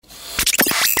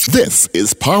This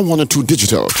is Power 102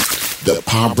 Digital, the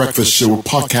Power Breakfast Show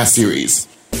podcast series.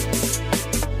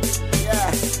 Yeah,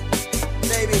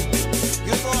 baby,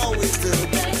 you know how we do.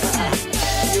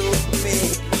 You, me,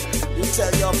 you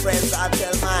tell your friends, I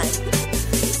tell mine.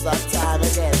 It's that time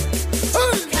again.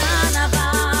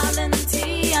 Carnival and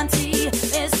TNT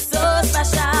is so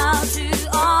special to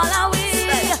all our we.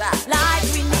 Like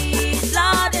we need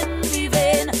blood in the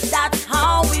vein. That's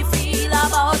how we feel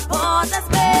about Port of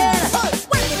Spain.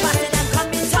 When the party them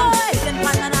come in town, then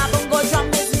Panana Bongo drum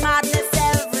is madness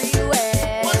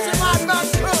everywhere. What's the madman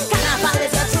crew? Carnival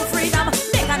is your true freedom.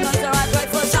 Make a noise or a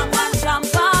joyful jump and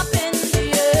jump up in the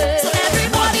air. So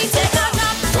everybody take a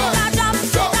jump, take a jump,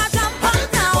 take a jump up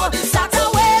now. Start a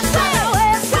wave, start a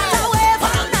wave, start a wave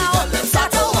up now.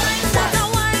 Start a wine, start a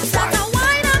wine, start a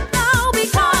wine up now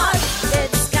because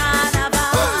it's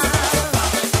Carnival.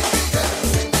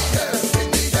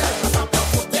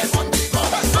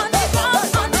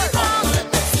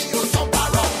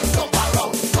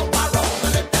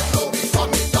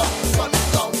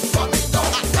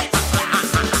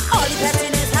 All the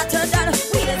petting is hotter than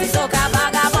we as the soca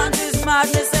vagabond is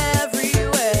madness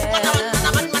everywhere.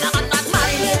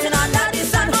 Marinating under the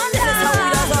sun, this is how we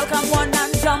does all come one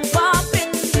and jump up in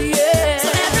the air. So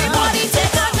everybody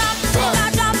take a jump, take a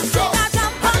jump, take a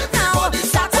jump up now.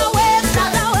 Start a wave,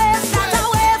 start a wave, start a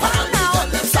wave up now.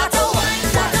 Start a wine,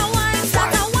 start a wine,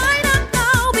 start a wine up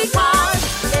now because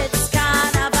it's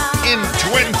Carnival. In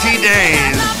 20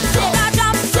 days.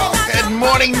 Good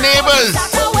morning, neighbors.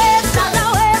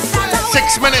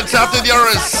 6 minutes after the hour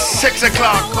is 6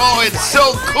 o'clock. Oh, it's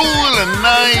so cool and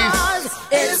nice.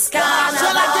 It's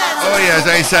Carnival. Oh, yes,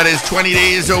 I said it's 20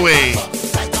 days away.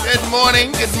 Good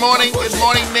morning, good morning, good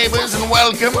morning, neighbors, and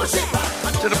welcome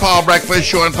to the Power Breakfast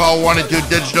Show on Power 102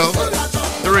 Digital.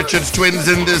 The Richards twins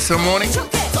in this morning.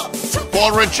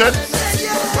 Paul Richards,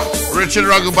 Richard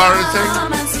Raghubarati.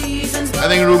 I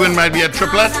think Ruben might be a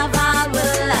triplet.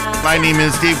 My name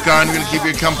is Steve Khan. We'll keep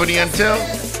you company until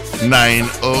 9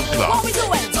 o'clock.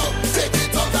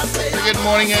 Good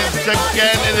morning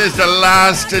again. It is the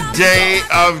last day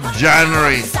of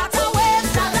January.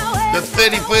 The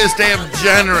 31st day of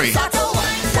January.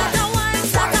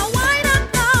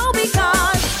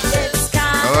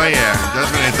 Oh yeah,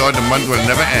 just when I thought the month will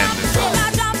never end.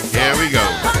 Here we go.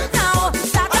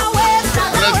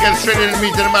 Let's get straight into the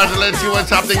meat of the matter. Let's see what's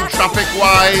happening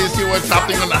traffic-wise, see what's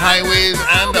happening on the highways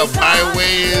and the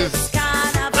byways.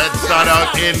 Let's start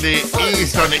out in the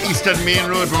east, on the eastern main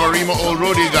road from Arima Old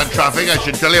Road. You got traffic. I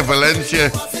should tell you, Valencia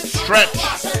stretch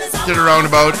to the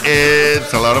roundabout,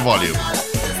 it's a lot of volume.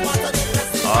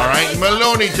 All right,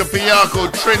 Maloney to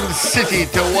Piaco, Trin City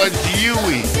towards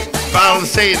Uwe.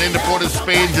 Balsain in the Port of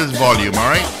Spain, just volume, all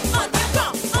right?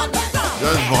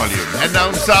 Just volume. Head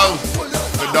down south.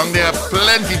 But down there,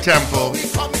 plenty tempo.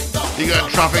 You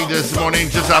got traffic this morning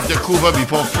just after Cuba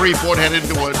before Freeport headed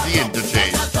towards the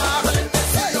interchange.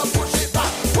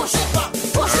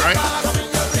 Alright.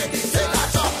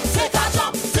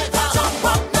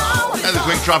 That's a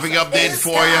quick traffic update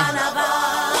for you.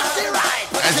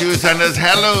 As you send us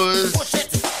hellos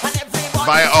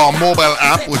via our mobile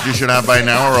app, which you should have by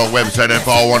now, or our website at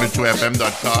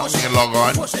power102fm.com. You can log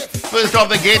on. First off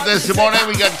the gate this morning,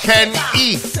 we got Ken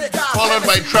E, followed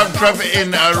by Trev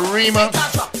in Arima,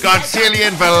 Garcelia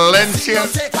in Valencia,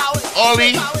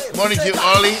 Ollie, morning to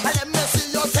Ollie,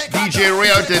 DJ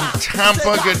Ray out in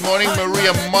Tampa, good morning,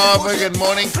 Maria Marva, good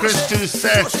morning, Chris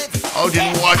Doucet out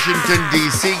in Washington,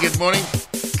 D.C., good morning,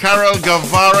 Carol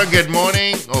Guevara, good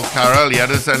morning, oh, Carol, you had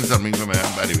to send something from her,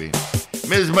 by the way,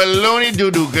 Ms. Maloney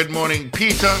Dudu, good morning,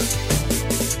 Peter,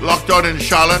 locked out in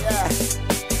Charlotte,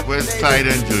 where's Clyde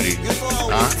and Judy?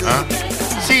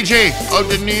 CJ, out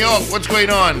in New York, what's going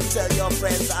on?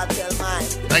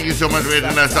 Thank you so much for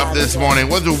hitting us up this morning.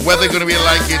 What's the weather going to be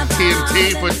like in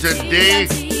TNT for today?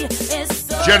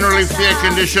 Generally fair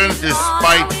conditions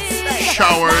despite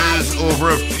showers over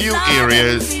a few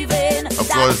areas. Of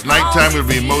course, nighttime will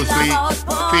be mostly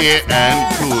fair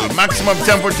and cool. Maximum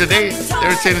temperature today,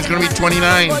 they're saying it's going to be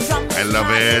 29. I love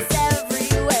it.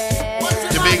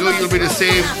 Tobago, you'll be the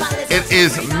same. It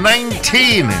is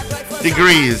 19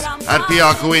 degrees at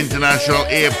Piaco International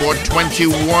Airport,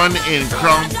 21 in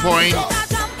Crown Point.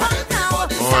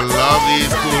 Oh, I love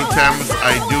these cool temps.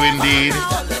 I do indeed.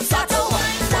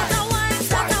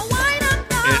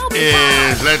 It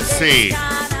is, let's see.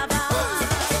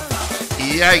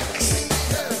 Yikes.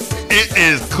 It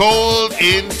is cold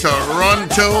in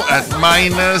Toronto at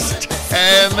 -10.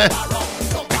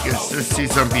 I can just see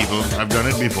some people. I've done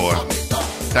it before.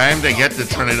 Time to get to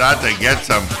Trinidad to get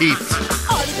some heat.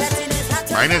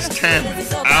 -10.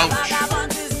 Ouch.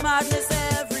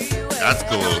 That's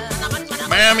cool.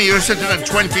 Miami, you're sitting at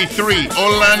 23.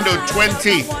 Orlando,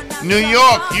 20. New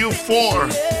York, you 4.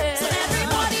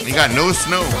 You got no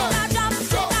snow.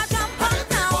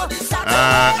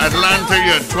 Atlanta,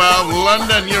 you're at 12.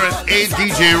 London, you're at 8.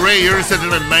 DJ Ray, you're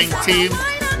sitting at 19.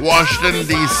 Washington,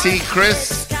 D.C.,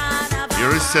 Chris,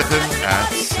 you're sitting at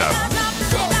 7.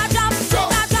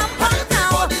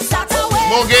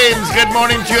 More games, good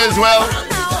morning to you as well.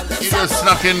 You just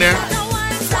snuck in there.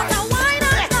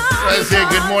 I say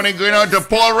good morning, going out to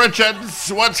Paul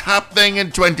Richards. What's happening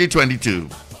in 2022?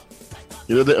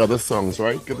 You know the other songs,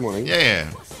 right? Good morning. Yeah,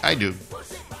 I do.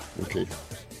 Okay.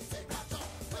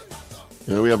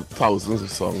 You know, we have thousands of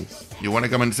songs. You want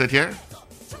to come and sit here?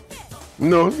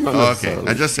 No, not okay,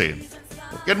 I just saying.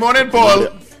 Good morning, Paul.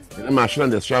 The Machine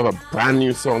and Destroy have a brand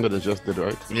new song that they just did,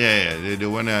 right? Yeah, they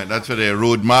want to. That's for the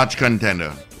road march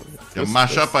contender. The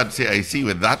mash up at CIC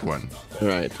with that one.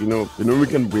 Right. You know,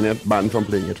 we're not banned from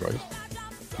playing it, right?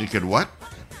 You could what?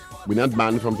 We're not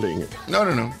banned from playing it.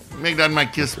 No. Make that my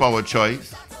Kiss Power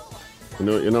choice.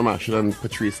 You know, Machine and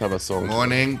Patrice have a song.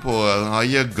 Morning, Paul. How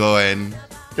you going?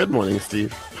 Good morning,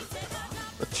 Steve.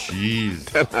 Jeez.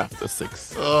 10 after 6.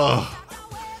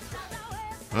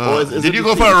 Did you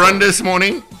go for a run this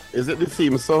morning? Is it the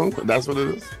theme song? That's what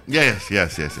it is? Yes.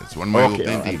 One of my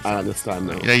opening themes. I understand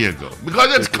now. There you go.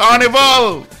 Because it's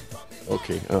carnival.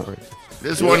 Okay, all right.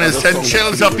 This one is sent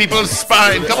chills up people's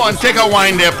spine. Come on, take a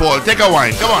wine there, Paul. Take a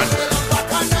wine. Come on.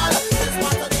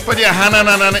 Put your hand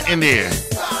in the air.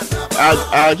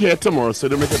 I'll hear tomorrow, so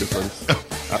it'll make a difference.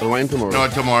 I'll wine tomorrow. No,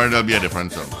 tomorrow there'll be a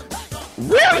different song.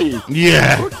 Really?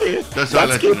 Yeah. Okay. That's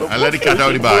all. I'll let the cat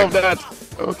out of the bag.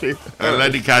 Okay. I'll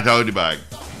let the cat out of the bag.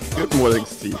 Good morning,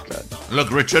 Steve. Look,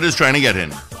 Richard is trying to get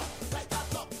in.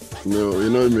 No, you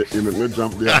know, you make me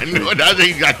jump there. I know, that's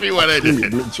exactly what I did. You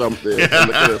make me jump there.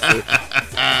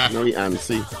 No, he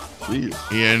antsy. Jeez.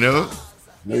 You know?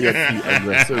 No, you're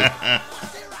aggressive.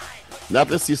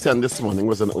 That list you sent this morning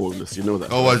was an old list, you know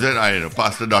that. Oh, was it? I know.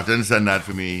 Pastor Dotton sent that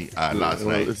for me last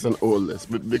night. It's an old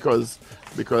list because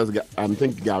I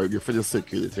think Gary Griffith is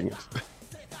circulating it.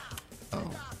 Oh.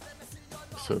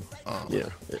 So, yeah,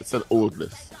 it's an old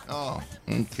list. Oh,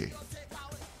 okay.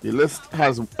 The list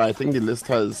has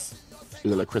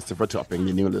like Christopher Topping,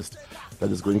 the new list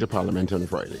that is going to Parliament on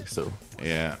Friday. So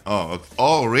yeah.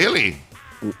 Oh, really?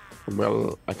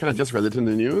 Well, I kind of just read it in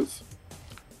the news.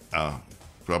 Oh,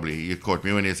 probably you caught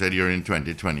me when you said you're in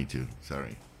 2022.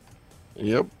 Sorry.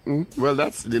 Yep. Well,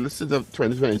 that's the list is of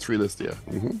 2023 list here.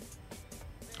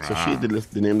 So she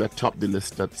the name that topped the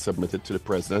list that submitted to the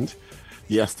president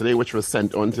yesterday, which was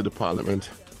sent on to the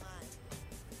Parliament,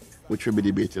 which will be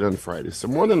debated on Friday. So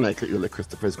more than likely, Ula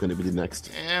Christopher is going to be the next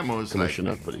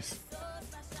Commissioner of Police.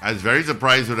 I was very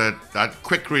surprised with that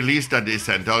quick release that they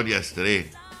sent out yesterday.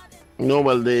 No,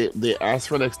 well, they asked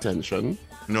for an extension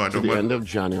to the end of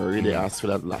January. They asked for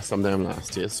that sometime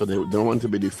last year. So they don't want to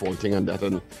be defaulting on that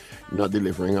and not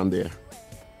delivering on their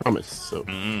promise. So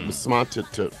it's smart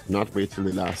to not wait till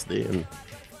the last day. And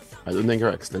I don't think Her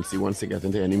Excellency wants to get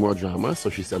into any more drama. So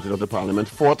she sent it out to Parliament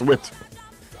forthwith.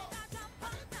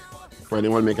 For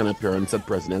anyone make an appearance at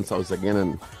President's House again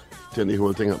and turn the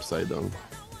whole thing upside down.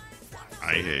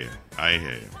 I hear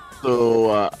you.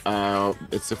 So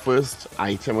it's the first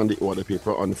item on the order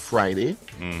paper on Friday.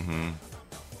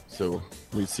 So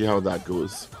we'll see how that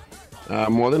goes.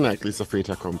 More than likely, it's a fait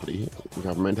accompli. The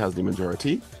government has the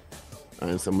majority,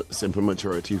 and it's a simple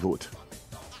majority vote.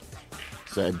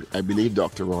 So I believe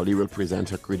Dr. Rowley will present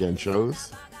her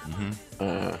credentials.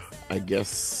 I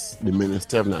guess the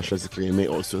Minister of National Security may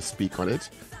also speak on it,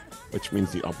 which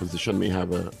means the opposition may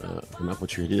have an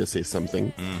opportunity to say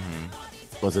something.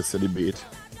 Because it's a debate,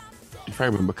 if I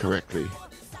remember correctly.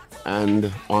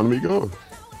 And on we go.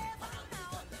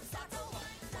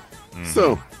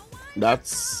 So,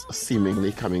 that's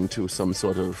seemingly coming to some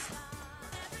sort of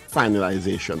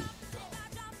finalization.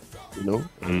 You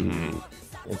know?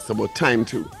 It's about time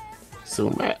too. So,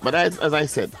 but as I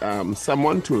said,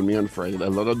 someone told me on Friday that a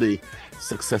lot of the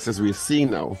successes we're seeing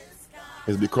now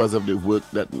is because of the work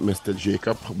that Mr.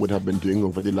 Jacob would have been doing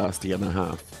over the last year and a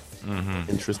half.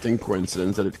 Interesting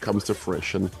coincidence that it comes to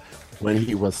fruition when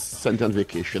he was sent on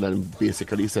vacation and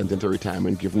basically sent into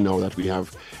retirement, given now that we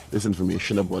have this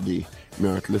information about the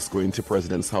merit list going to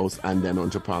President's House and then on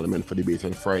to Parliament for debate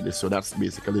on Friday. So that's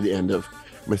basically the end of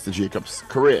Mr. Jacob's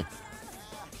career.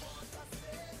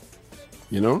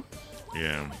 You know?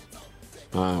 Yeah.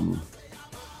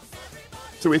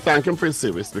 So we thank him for his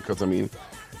service because,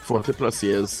 40 plus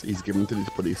years he's given to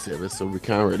the police service, so we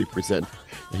can't really present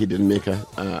he didn't make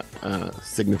a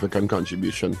significant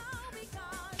contribution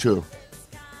to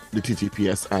the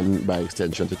TTPS and by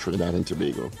extension to Trinidad and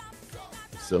Tobago.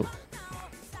 So,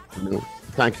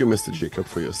 Thank you, Mr. Jacob,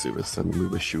 for your service, and we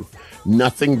wish you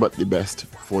nothing but the best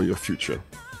for your future.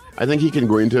 I think he can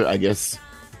go into, I guess,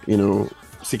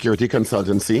 security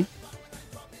consultancy.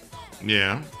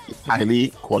 Yeah. He's highly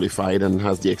qualified and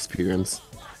has the experience.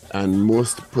 And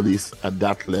most police at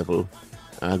that level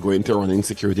go into running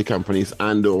security companies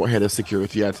and or head of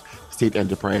security at state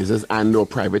enterprises and or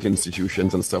private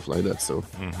institutions and stuff like that. So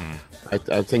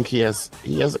I think he has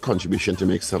a contribution to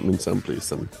make something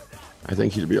someplace, and I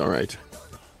think he'll be all right.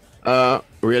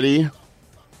 Really,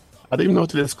 I don't even know how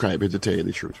to describe it, to tell you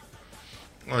the truth.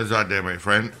 What is that there, my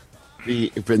friend? The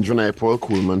Vendrona Paul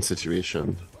Coolman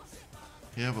situation.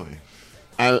 Yeah, boy.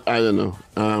 I don't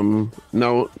know.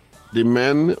 Now, the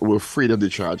men were freed of the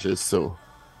charges, so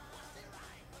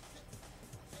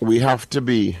we have to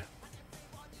be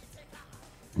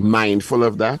mindful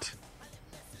of that.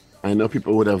 I know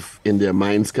people would have, in their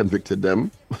minds, convicted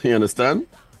them. You understand?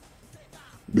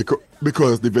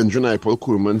 Because the Vendrona Paul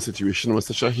Coolman situation was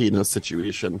such a heinous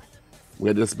situation,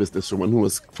 where this businesswoman, who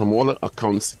was, from all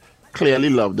accounts, clearly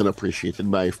loved and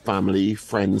appreciated by family,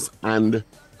 friends, and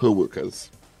her workers,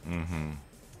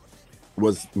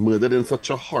 was murdered in such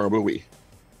a horrible way.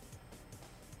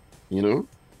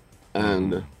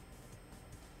 And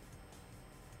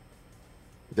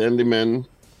then the men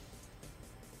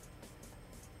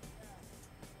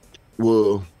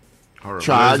were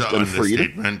charged and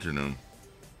freed.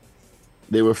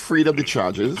 They were freed of the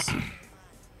charges.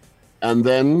 And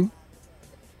then,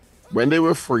 when they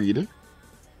were freed,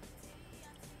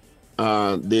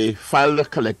 they filed a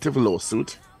collective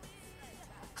lawsuit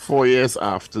 4 years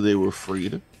after they were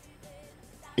freed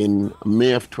in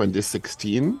May of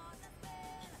 2016,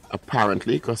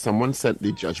 apparently, because someone sent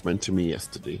the judgment to me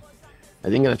yesterday. I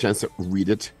didn't get a chance to read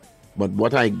it, but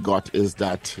what I got is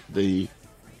that the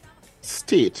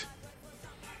state,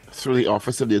 through the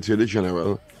Office of the Attorney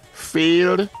General,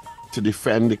 failed to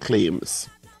defend the claims,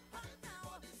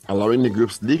 allowing the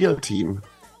group's legal team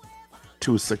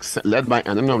led by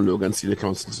Anna Logan, Senior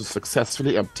Counsel, to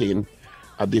successfully obtain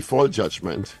a default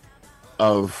judgment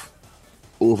of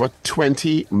over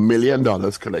 $20 million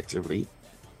collectively,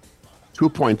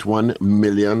 $2.1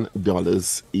 million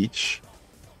each,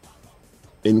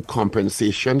 in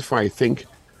compensation for, I think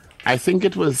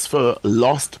it was for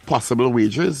lost possible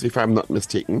wages, if I'm not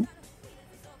mistaken.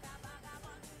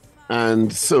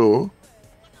 And so,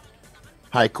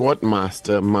 High Court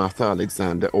Master Martha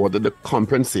Alexander ordered the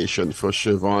compensation for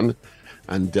Siobhan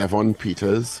and Devon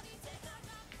Peters,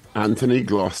 Anthony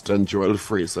Gloucester and Joel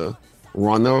Fraser,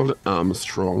 Ronald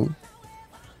Armstrong,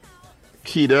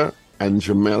 Kida and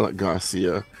Jamel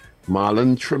Garcia,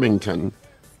 Marlon Trimington,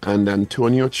 and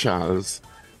Antonio Charles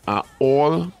are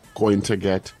all going to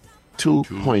get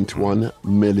 $2.1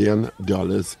 million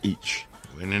each.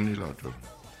 Winning the lotto.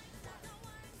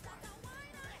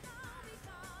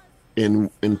 In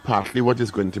partly what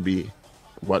is going to be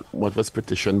what was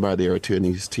petitioned by their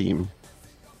attorney's team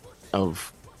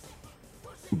of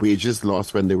wages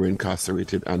lost when they were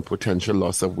incarcerated and potential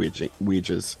loss of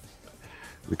wages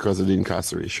because of the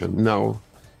incarceration. Now,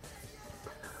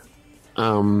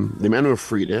 the men were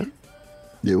free there.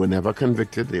 They were never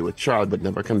convicted. They were charged but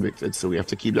never convicted. So we have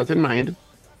to keep that in mind.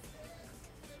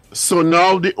 So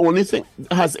now the only thing,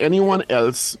 has anyone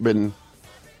else been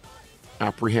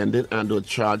apprehended and or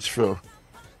charged for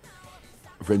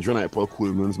Vendrona Paul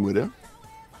Coolman's murder?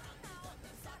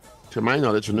 To my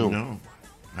knowledge, no. No.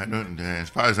 I don't, as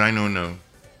far as I know, no.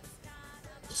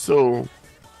 So,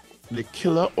 the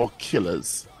killer or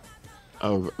killers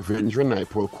of Vendrona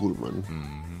Paul Coolman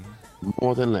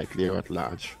more than likely are at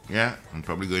large. Yeah, and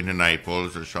probably going to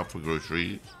Naipaul's or shop for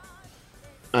groceries.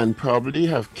 And probably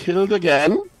have killed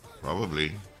again.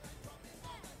 Probably.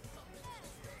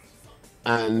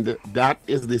 And that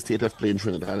is the state of play in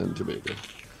Trinidad and Tobago.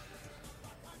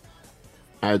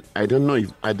 I don't know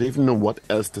I don't even know what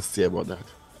else to say about that.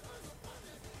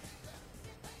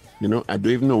 I don't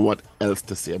even know what else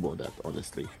to say about that,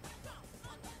 honestly.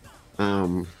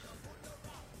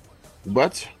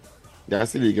 But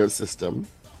that's the legal system.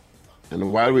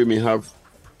 And while we may have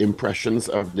impressions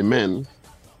of the men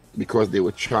because they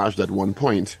were charged at one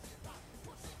point,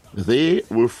 they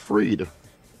were freed.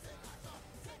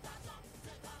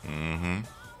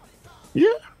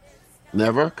 Yeah.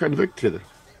 Never convicted.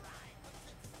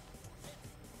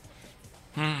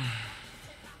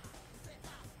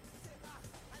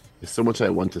 There's so much I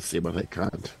want to say, but I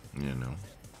can't.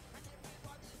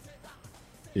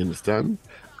 You understand?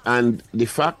 And the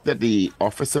fact that the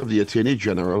Office of the Attorney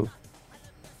General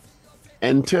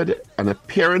entered an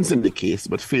appearance in the case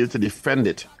but failed to defend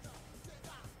it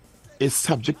is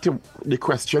subject to the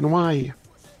question why.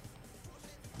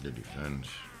 The defense.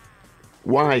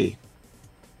 Why?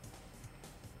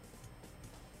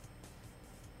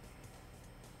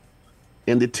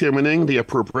 In determining the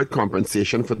appropriate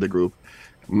compensation for the group,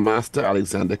 Master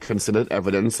Alexander considered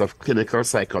evidence of clinical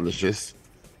psychologist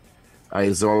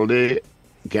Isolde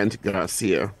Gent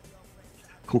Garcia,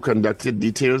 who conducted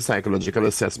detailed psychological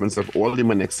assessments of all the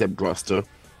men except Gloucester,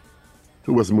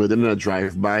 who was murdered in a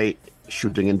drive-by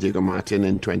shooting in Diego Martin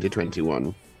in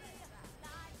 2021.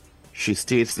 She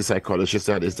states, the psychologist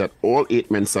said, is that all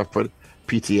 8 men suffered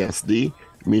PTSD,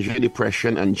 major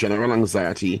depression, and general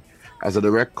anxiety as a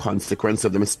direct consequence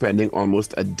of them spending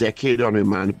almost a decade on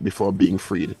remand before being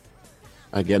freed.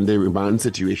 Again, the remand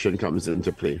situation comes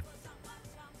into play.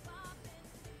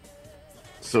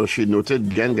 So she noted,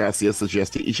 Gen Garcia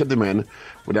suggested each of the men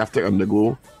would have to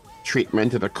undergo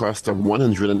treatment at a cost of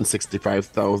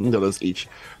 $165,000 each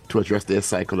to address their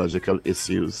psychological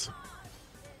issues.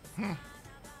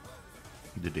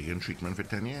 Did they get treatment for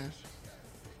 10 years?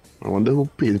 I wonder who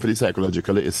paid for the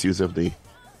psychological issues of the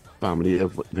family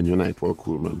of Vineyard Nightfall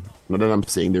Coolman. Not that I'm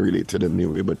saying they related in any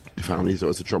way, but the family is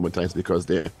also traumatized because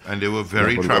they're... And they were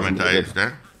very traumatized,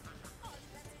 eh?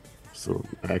 So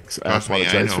I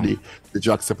apologize for the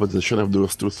juxtaposition of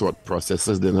those two thought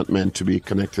processes. They're not meant to be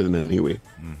connected in any way.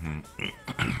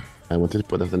 I wanted to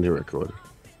put that on the record.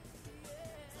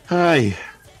 Hi.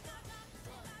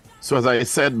 So as I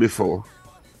said before,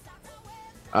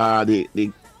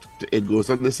 it goes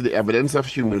on to say the evidence of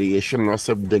humiliation, loss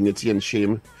of dignity, and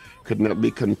shame could not be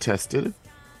contested.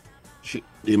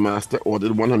 The master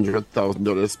ordered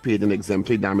 $100,000 paid in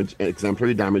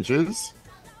exemplary damages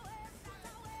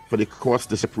for the court's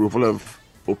disapproval of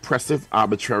oppressive,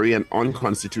 arbitrary, and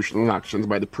unconstitutional actions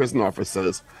by the prison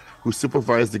officers who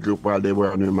supervised the group while they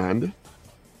were on remand.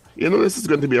 You know, this is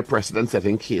going to be a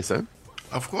precedent-setting case, eh?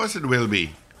 Of course it will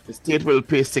be. The state will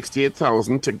pay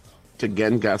 $68,000 to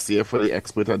Gen Garcia for the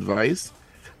expert advice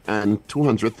and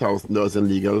 $200,000 in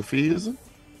legal fees.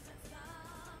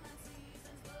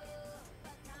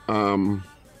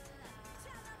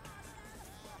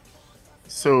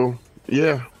 So,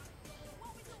 yeah.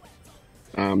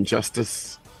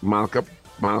 Justice Malcolm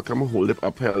Holdip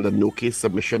upheld a no-case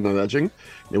submission alleging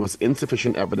there was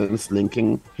insufficient evidence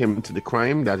linking him to the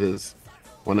crime. That is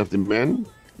one of the men,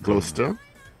 Gloucester.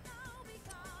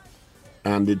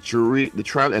 And the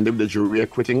trial ended with the jury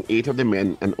acquitting 8 of the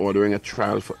men and ordering a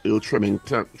trial for Earl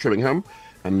Trimmingham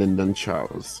and Lyndon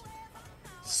Charles.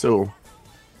 So,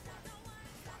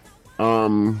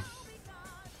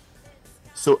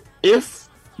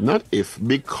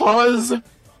 because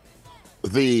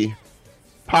the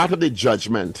part of the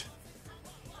judgment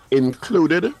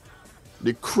included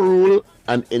the cruel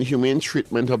and inhumane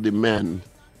treatment of the men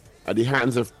at the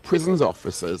hands of prisons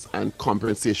officers and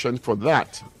compensation for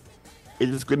that, it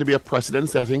is going to be a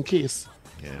precedent-setting case.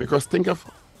 Yeah. Because think of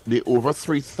the over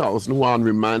 3,000 who are on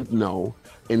remand now.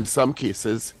 In some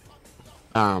cases,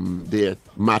 their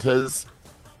matters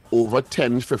over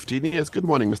 10, 15 years. Good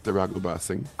morning, Mr. Raghubar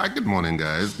Singh. Hi, good morning,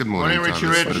 guys. Good morning, Richie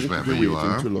Rich. Wherever you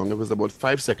are. Too long. It was about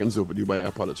 5 seconds overdue, but I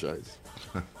apologize.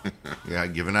 Yeah,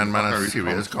 given that man a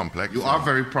serious complex. You are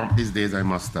very prompt these days, I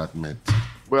must admit.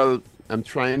 Well, I'm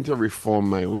trying to reform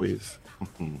my ways.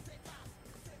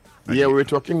 Yeah, we're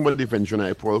talking about the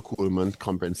Ventura Paul Coleman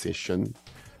compensation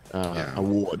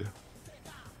award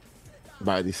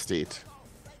by the state.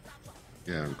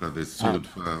 Yeah, because they sued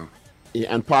for...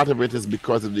 Yeah, and part of it is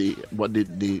because of what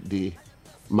the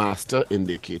master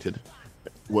indicated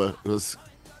was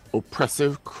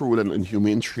oppressive, cruel, and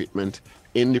inhumane treatment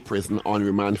in the prison on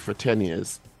remand for 10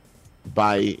 years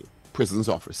by prisons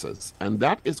officers. And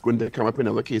that is going to come up in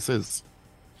other cases.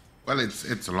 Well,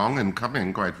 it's long in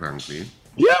coming, quite frankly.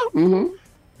 Yeah. Mm-hmm.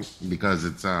 Because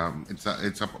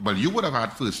well, you would have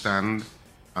had first-hand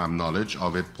knowledge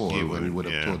of it, Paul, when you would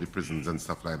have toured the prisons and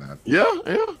stuff like that. Yeah,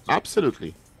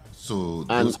 absolutely. So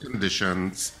those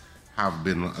conditions have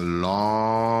been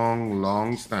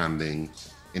long-standing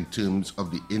in terms of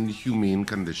the inhumane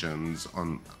conditions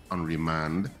on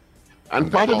remand.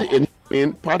 And part of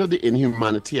the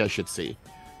inhumanity, I should say,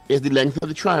 is the length of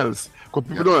the trials. Because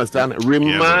people don't understand.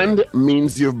 Remand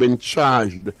means you've been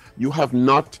charged. You have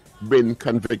not been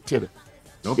convicted.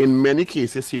 Nope. In many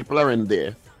cases, people are in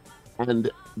there, and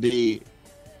the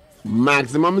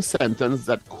maximum sentence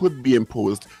that could be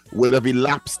imposed would have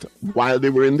elapsed while they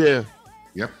were in there.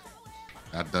 Yep,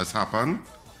 that does happen.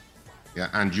 Yeah,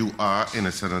 and you are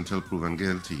innocent until proven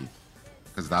guilty,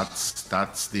 because that's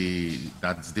the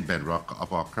bedrock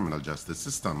of our criminal justice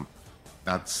system.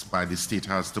 That's why the state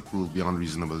has to prove beyond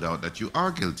reasonable doubt that you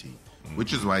are guilty,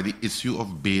 which is why the issue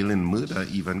of bail in murder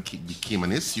even became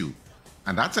an issue.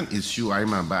 And that's an issue I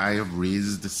remember I have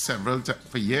raised several times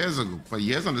for years on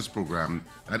this program,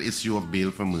 that issue of bail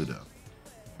for murder.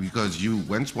 Because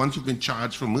once you've been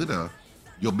charged for murder,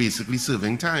 you're basically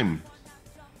serving time.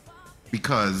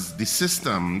 Because the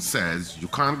system says you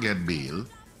can't get bail.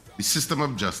 The system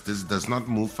of justice does not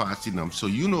move fast enough. So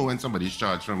you know when somebody's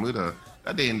charged for murder,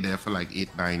 that they're in there for like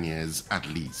 8-9 years at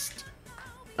least.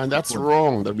 And that's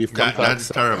wrong. That we've come to That's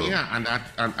accept. terrible. Yeah,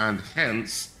 and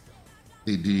hence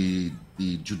the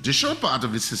judicial part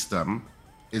of the system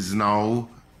is now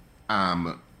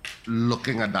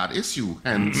looking at that issue.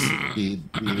 Hence,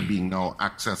 bail being now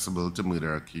accessible to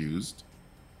murder accused.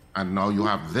 And now you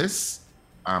have this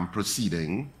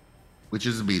proceeding, which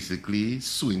is basically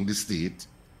suing the state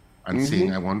and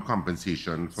saying, I want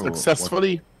compensation for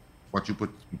Successfully. what you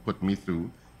put me through,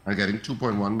 and getting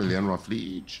 2.1 million roughly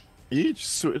each.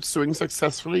 Suing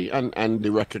successfully, and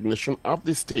the recognition of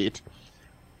the state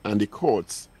and the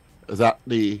courts that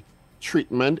the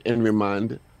treatment in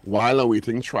remand while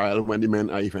awaiting trial when the men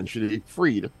are eventually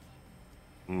freed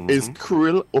is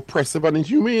cruel, oppressive, and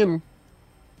inhumane.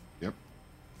 Yep.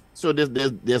 So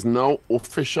there's no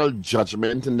official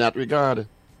judgment in that regard.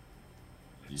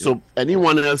 Yep. So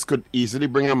anyone else could easily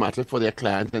bring a matter for their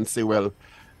client and say, well,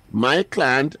 my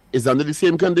client is under the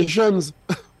same conditions.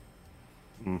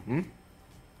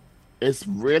 It's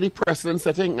really precedent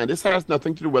setting, and this has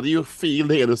nothing to do whether you feel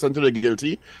the innocent or the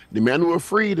guilty. The men were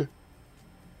freed.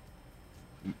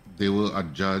 They were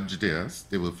adjudged, yes.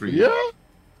 They were free. Yeah.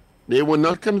 They were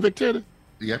not convicted.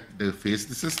 Yep, they faced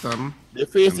the system. They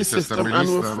faced and the system and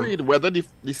released were them. freed. Whether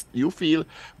you feel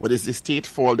what is the state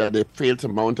fault that they failed to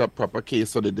mount a proper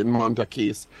case or they didn't mount a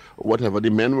case or whatever,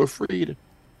 the men were freed.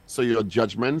 So your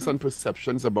judgments and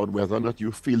perceptions about whether or not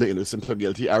you feel the innocent or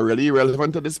guilty are really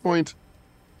irrelevant at this point.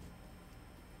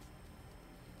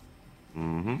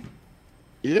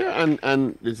 Yeah,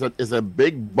 and it's a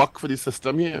big buck for the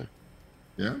system here.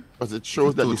 Yeah. Because it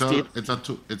shows that the state... It's a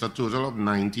total of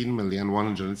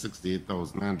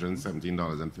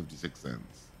 $19,168,917.56.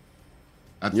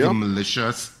 That's Yep. the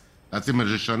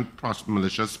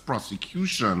malicious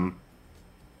prosecution.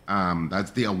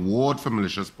 That's the award for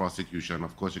malicious prosecution.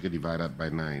 Of course, you can divide that by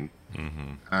 9.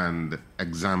 And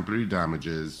exemplary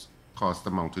damages cost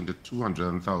amounting to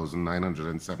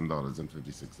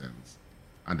 $200,907.56.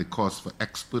 And the cost for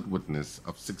expert witness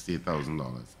of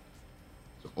 $68,000.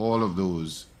 So all of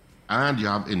those, and you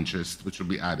have interest, which will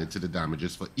be added to the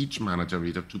damages for each man at a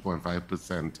rate of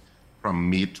 2.5% from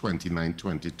May 29,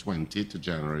 2020 to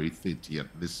January 30th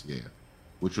this year,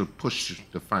 which will push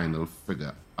the final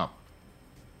figure up.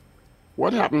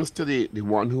 What happens to the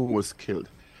one who was killed?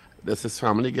 Does his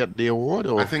family get the award?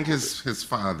 Or? I think his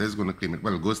father is going to claim it.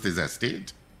 Well, it goes to his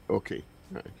estate. Okay.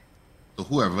 Right. So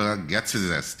whoever gets his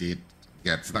estate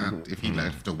gets that. If he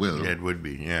left a will, Yeah, it would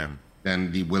be, yeah.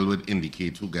 then the will would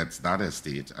indicate who gets that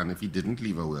estate. And if he didn't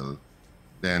leave a will,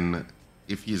 then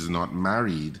if he's not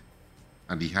married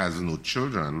and he has no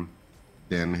children,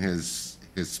 then his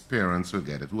parents will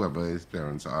get it, whoever his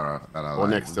parents are that are Or alive.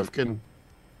 next of kin.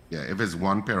 Yeah, if it's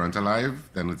one parent alive,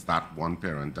 then it's that one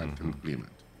parent that can claim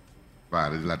it via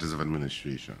the letters of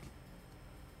administration.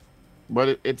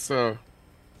 But it's a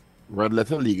red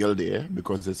letter legal there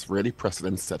because it's really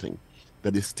precedent setting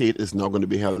that the state is now going to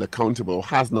be held accountable, or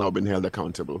has now been held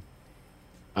accountable,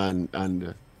 and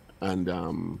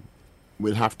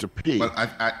will have to pay. But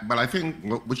I think,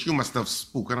 which you must have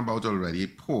spoken about already,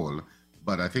 Paul,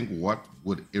 but I think what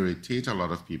would irritate a lot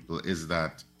of people is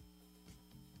that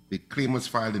the claim was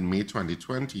filed in May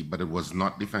 2020, but it was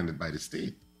not defended by the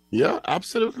state. Yeah,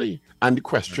 absolutely. And the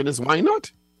question is, why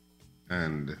not?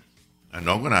 And I'm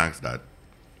not going to ask that.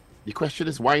 The question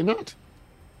is, why not?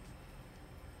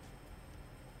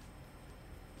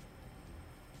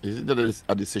 Is it that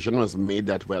a decision was made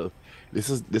that, well, this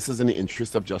is in the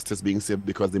interest of justice being saved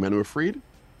because the men were freed?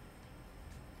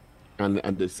 And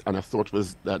a thought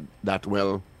was that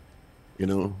well, you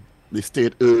know, the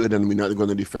state erred and we're not going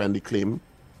to defend the claim.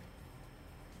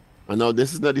 And now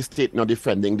this is not the state not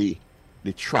defending the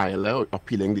trial or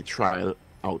appealing the trial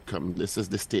outcome. This is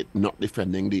the state not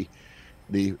defending the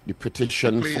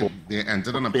petition for they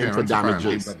entered an claim for appearance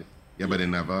apparently, damages. but they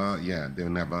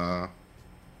never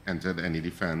entered any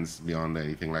defense beyond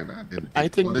anything like that. I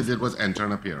think all they did was enter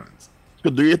an appearance. So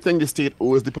do you think the state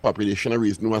owes the population a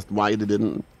reason as to why they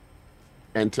didn't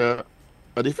enter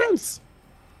a defense?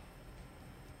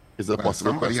 Is a Well,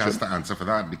 possible somebody question. has to answer for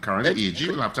that. The current AG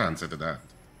will have to answer to that.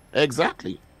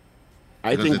 Exactly.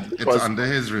 I Because think it's because, under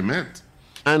his remit.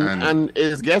 and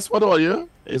is guess what, all you?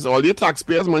 It's all your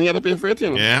taxpayers' money you have to pay for it, you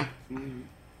know? Yeah.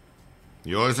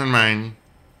 Yours and mine.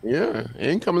 Yeah.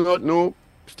 Ain't coming out no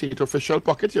state official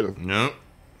pocket, you know. No.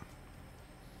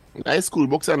 Nice school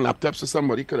books and laptops for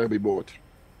somebody could have been bought.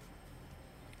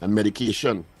 And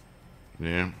medication.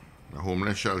 Yeah. A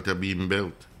homeless shelter being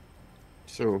built.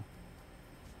 So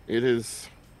It is.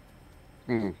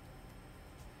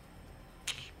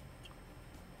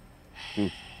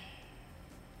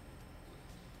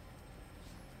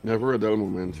 Never a dull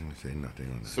moment. Say nothing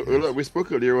on that. So earlier, we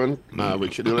spoke earlier on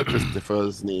Richard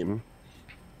Christopher's name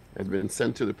had been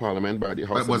sent to the Parliament by the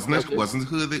House. But wasn't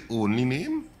her the only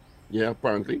name? Yeah,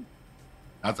 apparently.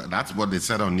 That's what they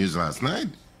said on news last night.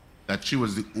 That she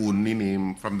was the only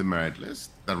name from the merit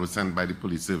list that was sent by the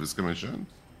Police Service Commission.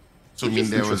 So I mean,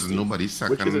 there was nobody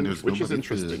second, there was nobody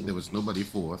third, there was nobody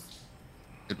fourth.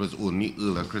 It was only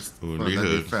Earl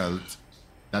Christopher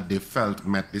that they felt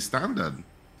met the standard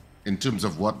in terms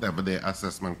of whatever their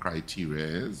assessment criteria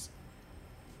is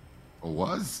or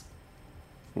was,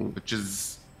 which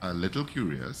is a little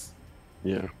curious.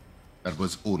 Yeah. That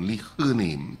was only her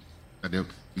name,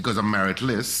 because a merit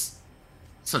list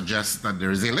suggests that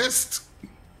there is a list.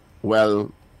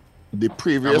 Well, the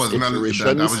previous iterations,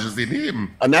 that was just the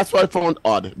name, and that's what I found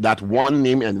odd. That one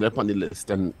name ended up on the list,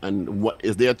 and what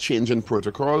is there a change in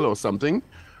protocol or something,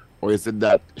 or is it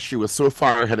that she was so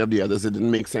far ahead of the others it didn't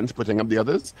make sense putting up the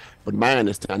others? But my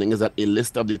understanding is that a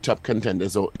list of the top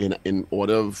contenders, or in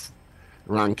order of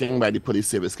ranking by the Police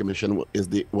Service Commission,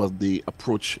 was the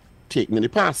approach taken in the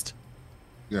past.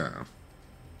 Yeah,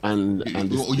 and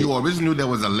you always knew there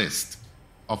was a list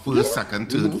of first, second,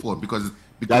 third, fourth, because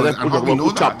and how we know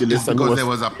that is because there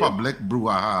was a public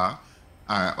brouhaha.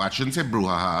 I shouldn't say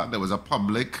brouhaha. There was a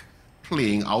public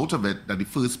playing out of it that the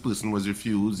first person was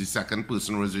refused, the second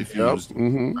person was refused,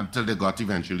 until they got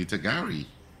eventually to Gary.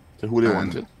 To who they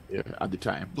wanted at the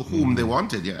time. To whom they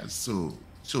wanted, yes.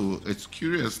 So it's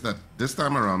curious that this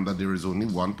time around that there is only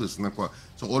one person that qualified.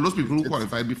 So all those people who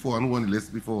qualified before and who were on the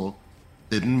list before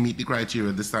didn't meet the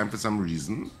criteria this time for some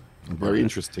reason. Very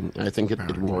interesting. I think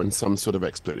it warrants some sort of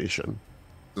explanation.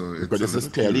 So but this is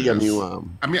clearly a new.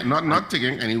 I mean, not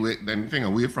taking anything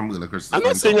away from Willa Christopher. I'm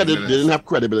not saying that they didn't have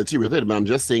credibility with it, but I'm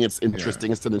just saying it's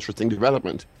interesting. Yeah. It's an interesting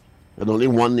development. And only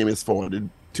one name is forwarded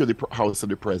to the House of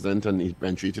the President and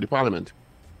eventually to the Parliament.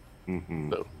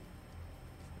 So,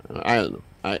 I don't know.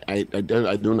 I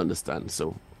don't understand,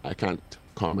 so I can't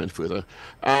comment further.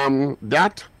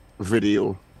 That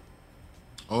video.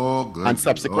 Oh, good. And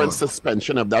subsequent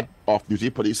suspension of that off-duty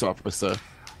police officer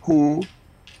who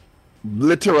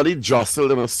literally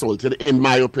jostled and assaulted, in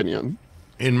my opinion.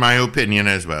 In my opinion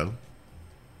as well.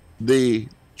 The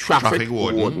traffic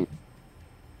warden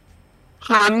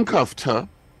handcuffed her,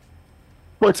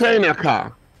 put her in a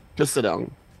car to sit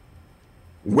down.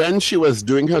 When she was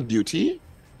doing her duty,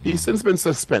 he's since been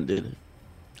suspended.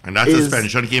 And that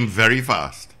suspension came very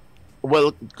fast.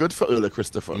 Well, good for Earl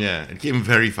Christopher. Yeah, it came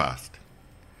very fast.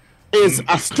 Is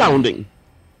astounding,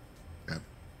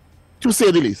 to say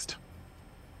the least.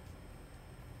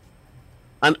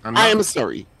 And I am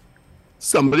sorry.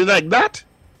 Somebody like that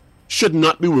should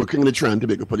not be working in the Toronto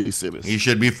Police Service. He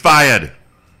should be fired.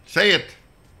 Say it.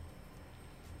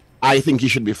 I think he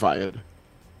should be fired.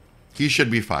 He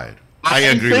should be fired. I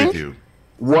agree with you.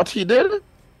 What he did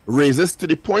raises to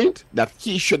the point that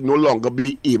he should no longer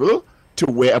be able to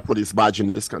wear a police badge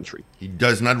in this country. He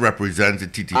does not represent the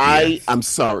TTPS. I am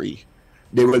sorry.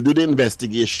 They will do the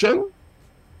investigation.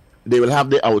 They will have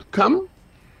the outcome.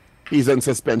 He's in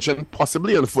suspension,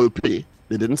 possibly on full pay.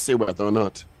 They didn't say whether or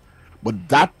not. But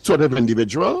that sort of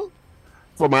individual,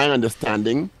 from my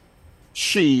understanding,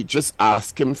 she just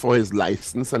asked him for his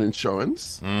license and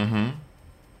insurance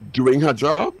doing her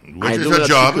job. Which is her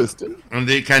job, and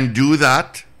they can do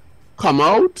that. Come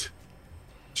out,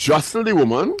 jostle the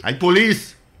woman. And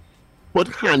police. Put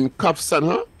handcuffs on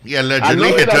her. He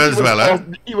allegedly hit her as well.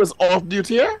 He was off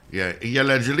duty here? Yeah, he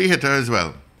allegedly hit her as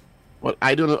well. Well,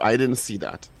 I don't know. I didn't see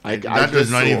that. That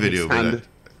was not a video.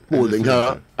 Holding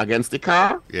her against the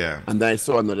car. Yeah. And then I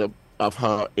saw another of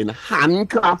her in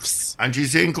handcuffs. And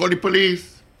she's saying, call the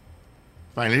police.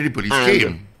 Finally, the police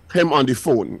came. Him on the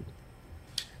phone.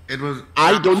 It was.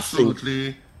 I don't think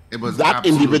that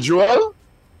individual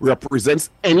represents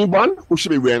anyone who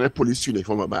should be wearing a police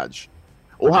uniform or badge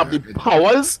or have the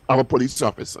powers of a police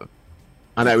officer.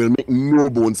 And I will make no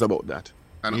bones about that.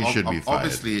 And he should be fired.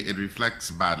 Obviously, it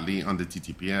reflects badly on the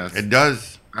TTPS. It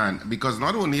does. And because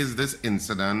not only is this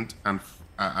incident and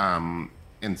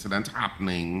incident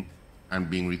happening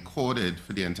and being recorded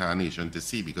for the entire nation to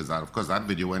see, because that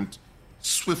video went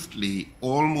swiftly,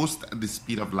 almost at the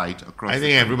speed of light across. I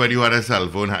think everybody who had a cell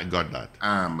phone had got that.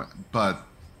 But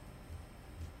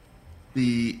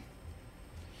the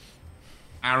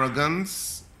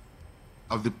arrogance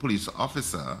of the police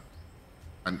officer,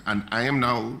 and I am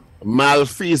now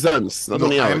malfeasance.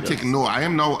 I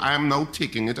am now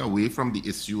taking it away from the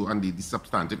issue and the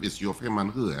substantive issue of him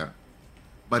and her,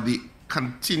 but the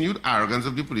continued arrogance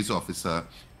of the police officer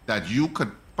that you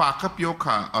could park up your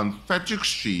car on Frederick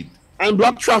Street. And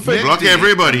block traffic. Block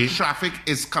everybody. Traffic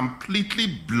is completely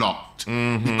blocked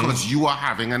because you are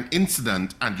having an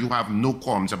incident and you have no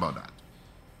qualms about that.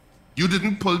 You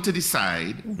didn't pull to the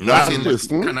side. That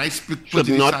person Can I speak should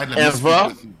to the not side? Let me ever speak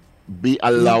with you. be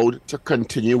allowed to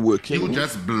continue working You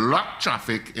just block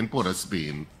traffic in Port of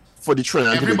Spain. for the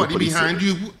Trinidad. Everybody behind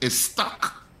you is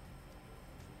stuck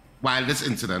while this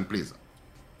incident plays out.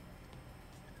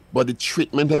 But the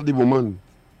treatment of the woman.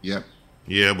 Yep.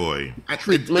 Yeah, boy.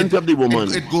 Treatment of the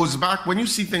woman. It goes back, when you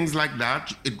see things like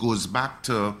that, it goes back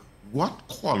to what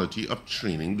quality of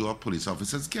training do our police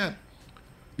officers get?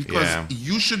 Because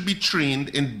you should be trained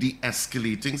in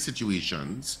de-escalating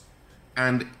situations.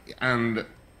 And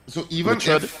so even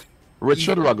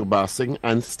Richard Raghubar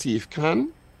and Steve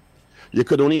Khan, you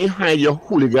could only hide your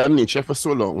hooligan nature for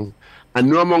so long. And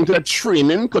no amount of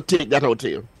training could take that out of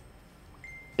you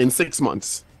in 6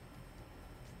 months.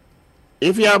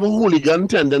 If you have hooligan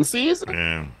tendencies,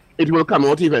 it will come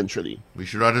out eventually. We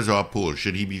should write as our poll.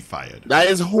 Should he be fired? That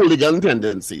is hooligan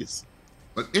tendencies.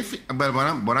 But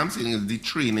what I'm saying is the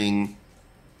training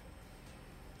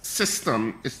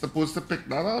system is supposed to pick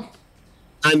that up.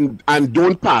 And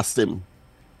don't pass him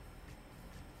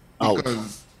out.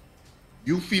 Because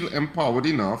you feel empowered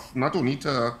enough not only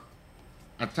to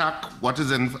attack what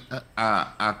is in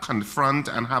confront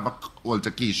and have an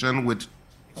altercation with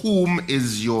whom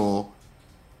is your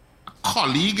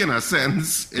colleague in a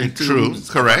sense. True,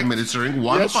 correct. Administering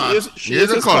one Yes, part. she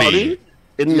is a colleague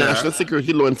in Yeah. national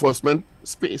security law enforcement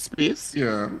space.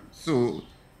 Yeah. So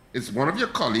it's one of your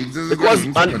colleagues. Because,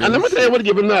 and let me tell you what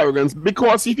give him the arrogance.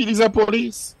 Because he feels he's a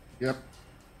police. Yep.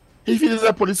 He feels he's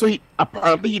a police, so he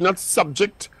apparently he's not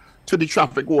subject to the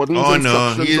traffic warden's Oh, no.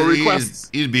 instructions or requests.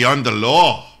 He's beyond the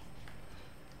law.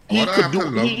 He could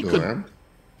do. He could.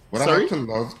 What I Sorry? have to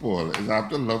love, Paul, is I have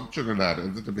to love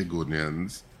Trinidadians and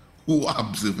Tobagonians who are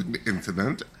observing the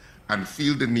incident and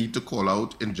feel the need to call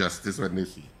out injustice when they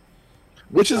see.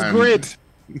 Which is And- great.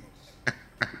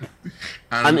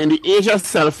 And in the age of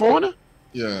cell phone,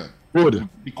 Yeah. good.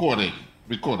 Recording.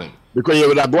 Because you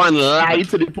would have gone and lie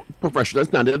to the Professional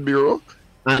Standard Bureau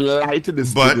and lie to the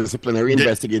But disciplinary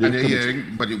investigative And you're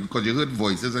committee. hearing, because you heard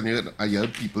voices and I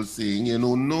heard people saying,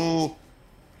 no,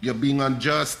 you're being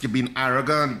unjust, you're being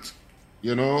arrogant,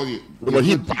 But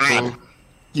he bad.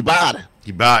 He bad.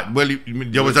 He bad. Well,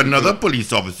 there was another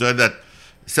police officer that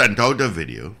sent out a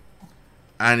video,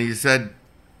 and he said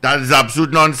that is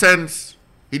absolute nonsense.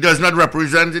 He does not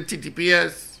represent the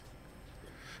TTPS.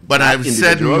 But That I've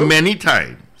said individual many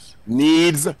times,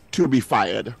 Needs to be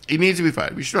fired. he needs to be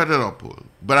fired. We should write it up, Paul.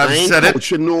 But I I've ain't said it.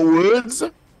 coaching no words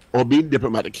or being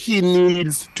diplomatic. He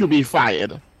needs to be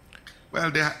fired.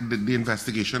 Well, the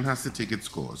investigation has to take its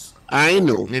course. I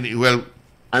know. Well,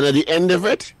 And at the end of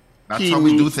it, That's he how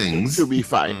we do needs things. to be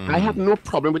fired. I have no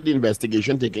problem with the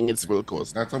investigation taking its full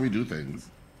course. That's how we do things.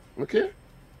 Okay?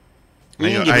 I- You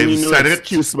ain't giving I've me no said it.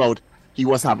 excuse about he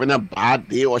was having a bad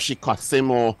day or she cussed him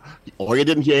or you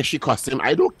didn't hear she cussed him.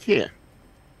 I don't care.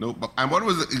 No, but and what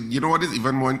is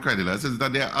even more incredulous is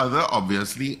that there are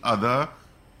obviously other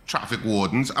traffic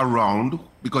wardens around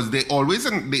because they always they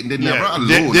never alone.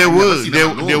 there I never see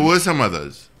them alone. there were some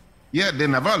others. Yeah, they're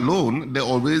never alone. They're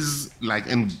always like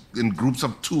in groups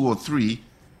of 2 or 3.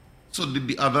 So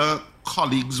the other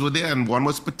colleagues were there, and one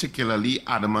was particularly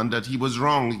adamant that he was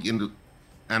wrong and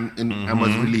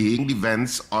was relaying the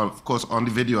events, of course, on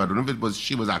the video. I don't know if it was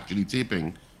she was actually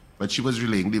taping, but she was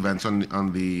relaying the events on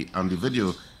the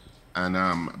video. And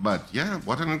but yeah,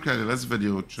 what an incredible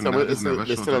video! Trinidad has never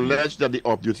It's showed that yet. alleged that the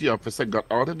off-duty officer got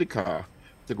out of the car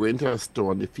to go into a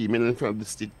store, and the female in front of the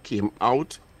seat came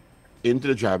out into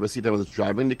the driver's seat and was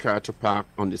driving the car to park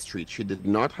on the street. She did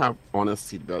not have on a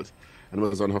seatbelt and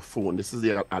was on her phone. This is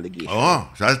the allegation. Oh,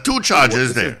 so that's 2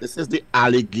 charges there. This is the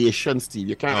allegation, Steve.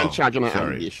 You can't charge on an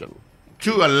sorry. allegation.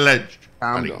 2 alleged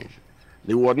Calm down. allegations.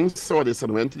 The warden saw this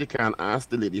and went to the car and asked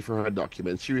the lady for her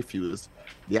documents. She refused.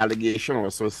 The allegation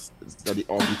also is that the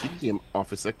off-duty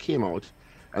officer came out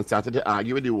and started to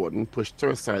argue with the warden, pushed her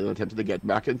aside and attempted to get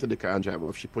back into the car and drive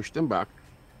off. She pushed him back,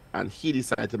 and he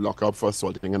decided to lock her up for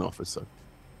assaulting an officer.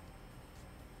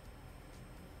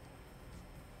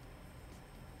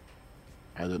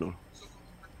 I don't know.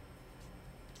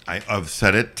 I've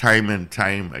said it time and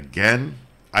time again.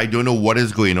 I don't know what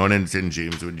is going on in St.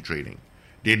 James with the training.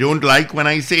 They don't like when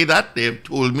I say that. They've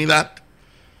told me that.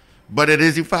 But it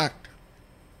is a fact.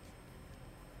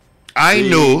 I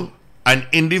know an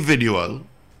individual.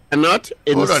 And not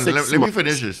in Hold on, 6 let me months.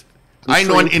 finish this. I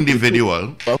know an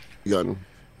individual Gun.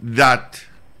 that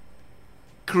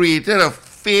created a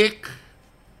fake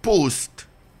post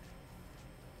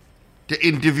to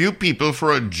interview people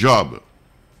for a job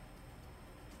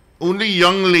only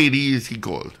young ladies he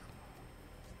called.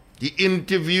 He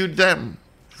interviewed them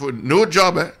for no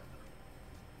job,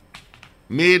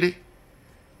 made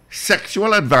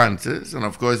sexual advances, and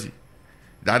of course,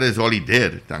 that is all he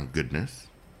did, thank goodness.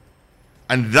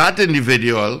 And that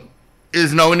individual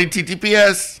is now in the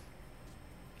TTPS.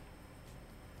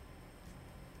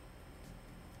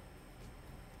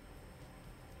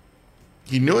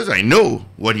 He knows I know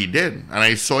what he did, and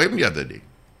I saw him the other day.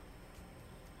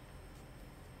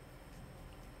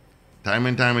 Time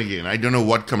and time again. I don't know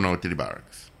what coming out to the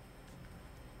barracks.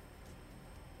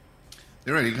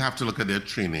 They really have to look at their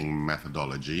training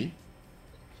methodology.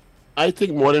 I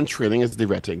think more than training is the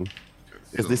vetting.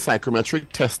 It's the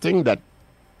psychometric testing that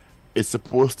is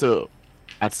supposed to,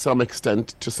 to some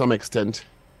extent,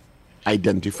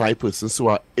 identify persons who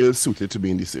are ill-suited to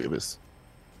be in the service,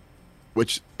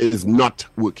 which is not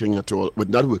working at all,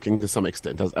 not working to some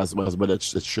extent as well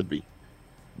as it should be.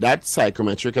 That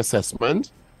psychometric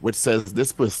assessment, which says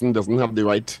this person doesn't have the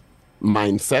right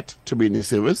mindset to be in the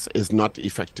service, is not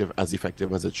effective as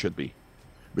it should be,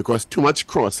 because too much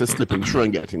cross is slipping through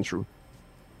and getting through.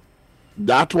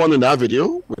 That one in that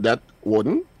video with that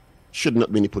warden should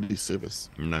not be in the police service.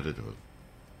 Not at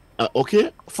all.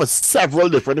 Okay, for several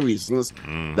different reasons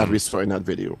that we saw in that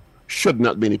video, should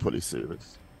not be in the police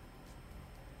service.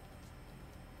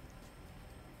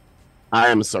 I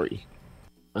am sorry.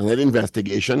 And let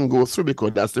investigation go through,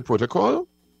 because that's the protocol,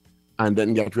 and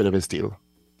then get rid of his tail.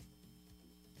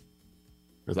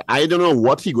 Because I don't know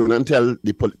what he's going to tell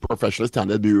the Professional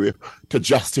Standard Bureau to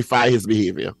justify his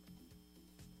behavior.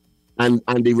 And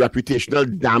the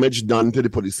reputational damage done to the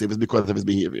police service because of his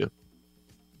behavior.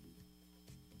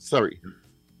 Sorry.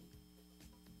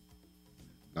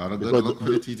 Not a good look for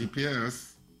the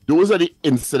TTPS. Those are the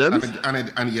incidents.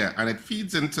 And it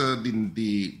feeds into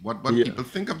the what people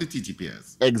think of the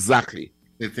TTPS. Exactly.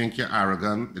 They think you're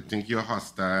arrogant. They think you're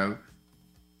hostile.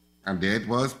 And there it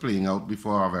was playing out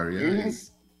before our very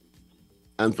eyes.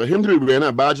 And for him to be wearing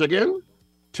a badge again,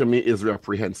 to me, is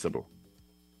reprehensible.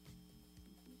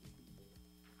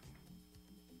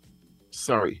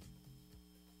 Sorry.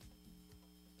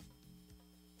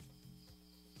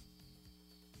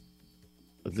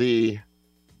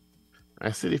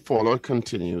 I see the fallout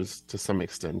continues to some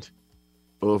extent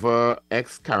over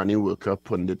ex-Carney worker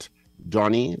pundit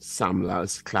Donnie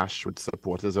Samlal's clash with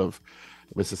supporters of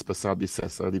Mrs. Prasad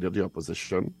Bissessa, leader of the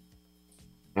opposition.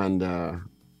 And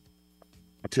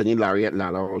Attorney Larry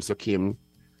Lala also came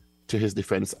to his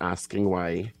defense, asking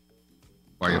why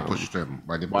you pushed him,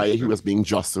 why he was being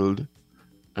jostled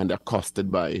and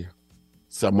accosted by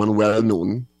someone well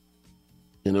known,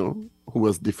 who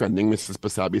was defending Mrs.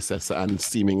 Prasad Bissessa and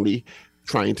seemingly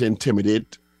trying to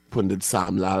intimidate Pundit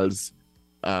Samlal's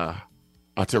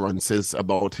utterances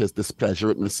about his displeasure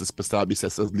with Mrs. Prasad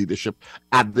Bissessa's leadership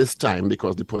at this time,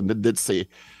 because the Pundit did say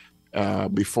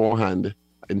beforehand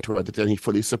in 2010 he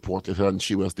fully supported her and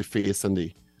she was the face and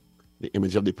the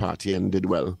image of the party and did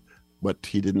well. But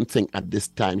he didn't think at this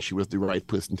time she was the right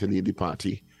person to lead the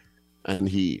party. And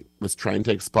he was trying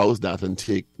to espouse that and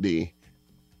take the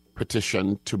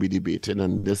petition to be debated.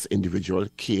 And this individual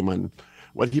came and,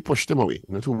 he pushed him away.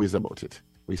 Not two ways about it.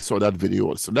 We saw that video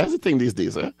also. That's the thing these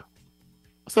days,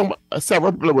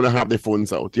 several people are going to have their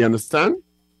phones out. You understand?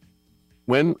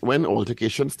 When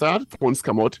altercation starts, phones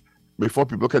come out before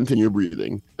people continue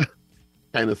breathing.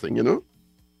 Kind of thing,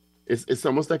 It's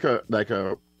almost like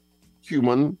a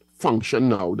human function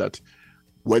now that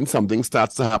when something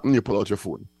starts to happen, you pull out your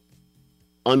phone.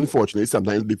 Unfortunately,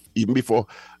 sometimes even before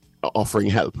offering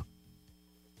help,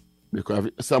 because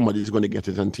somebody's going to get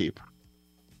it on tape.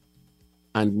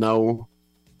 And now,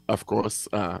 of course,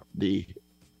 the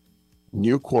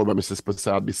new call by Mrs.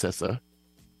 Prasad Bissessa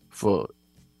for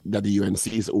that the UNC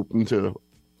is open to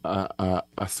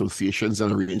associations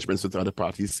and arrangements with other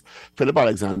parties. Philip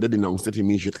Alexander denounced it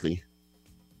immediately,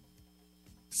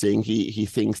 saying he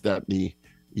thinks that the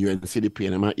UNC, the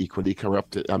PNM are equally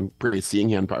corrupted. I'm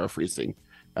paraphrasing and paraphrasing,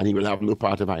 and he will have no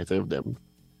part of either of them.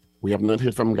 We have not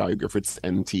heard from Gary Griffith's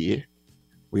NTA.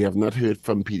 We have not heard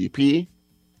from PDP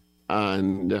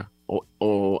and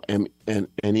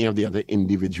any of the other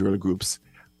individual groups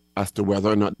as to whether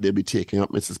or not they'll be taking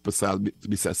up Mrs. Prasad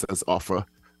Bissessa's offer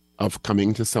of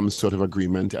coming to some sort of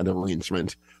agreement and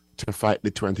arrangement to fight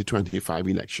the 2025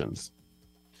 elections.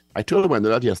 I told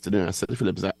Wendell that yesterday. I said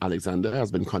Philip Alexander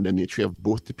has been condemnatory of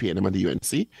both the PNM and the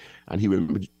UNC, and he will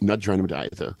not join with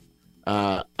either.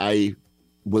 I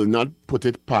will not put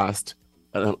it past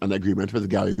an agreement with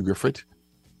Gary Griffith,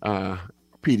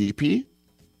 PDP,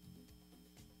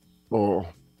 or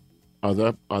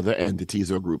other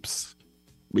entities or groups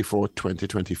before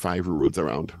 2025 rolls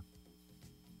around.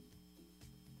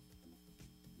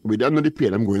 We don't know the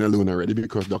PNM going alone already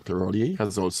because Dr. Rowley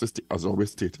has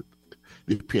always stated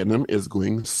the PNM is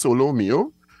going solo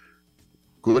mio,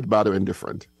 good, bad, or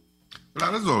indifferent. But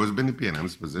that has always been the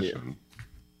PNM's position. Yeah.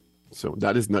 So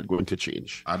that is not going to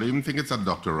change. I don't even think it's a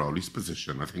Dr. Rowley's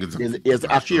position. I think it's It's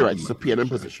actually right. It's a PNM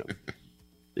position.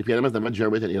 The PNM has never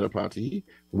joined with any other party,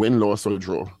 win, loss, or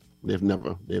draw.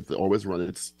 They've always run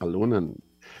it alone, and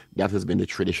that has been the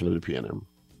tradition of the PNM.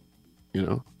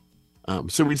 You know,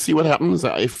 so we see what happens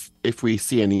if we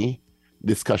see any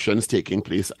discussions taking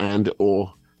place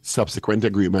and/or subsequent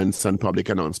agreements and public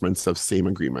announcements of same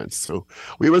agreements. So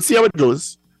we will see how it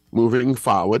goes moving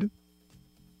forward.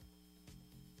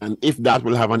 And if that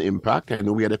will have an impact, I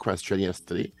know we had a question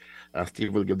yesterday.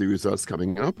 Steve will give the results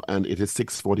coming up, and it is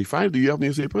 6:45. Do you have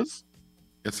newspapers?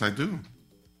 Yes, I do.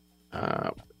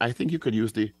 I think you could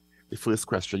use the first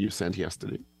question you sent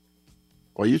yesterday,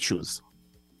 or you choose.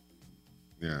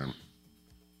 Yeah.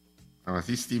 I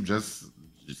see Steve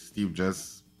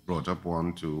just brought up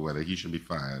one to whether he should be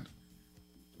fired.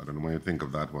 I don't know what you think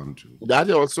of that one too.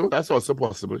 That's also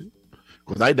possible,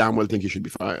 because I damn well think he should be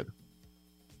fired.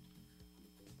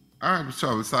 All right,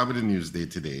 so we'll start with the Newsday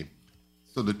today.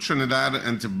 So the Trinidad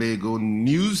and Tobago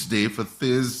Newsday for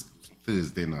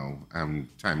Thursday now. I'm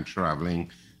time traveling.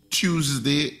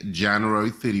 Tuesday, January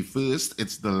 31st.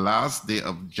 It's the last day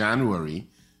of January.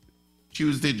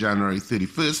 Tuesday, January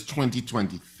 31st,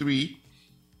 2023.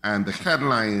 And the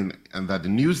headline that the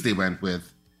Newsday went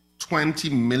with,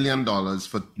 $20 million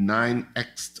for nine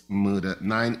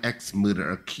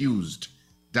ex-murder accused.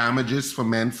 Damages for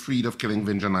men freed of killing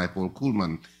Vinja Naipaul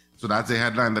Coolman. So that's the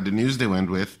headline that the Newsday went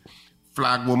with.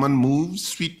 Flag woman moves,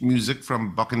 sweet music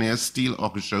from Buccaneer Steel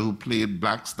Orchestra, who played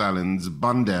Black Stallions,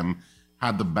 Bundem,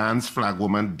 had the band's flag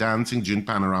woman dancing during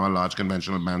Panorama Large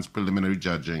Conventional Band's preliminary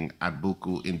judging at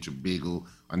Boko in Tobago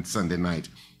on Sunday night.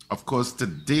 Of course,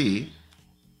 today,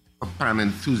 for pan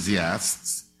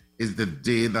enthusiasts, is the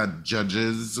day that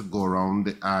judges go around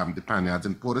the Panyards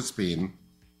in Port of Spain,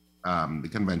 the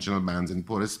conventional bands in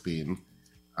Port of Spain.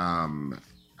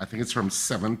 I think it's from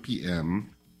 7 p.m.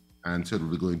 And so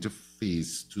we're going to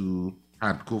phase 2,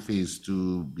 Hardcore phase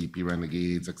 2, BP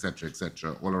Renegades,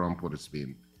 etc., all around Port of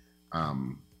Spain.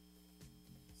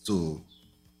 So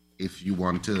if you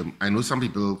want to, I know some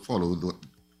people follow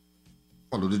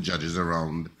the judges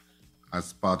around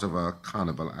as part of a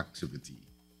carnival activity,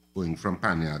 going from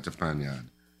Panyard to Panyard.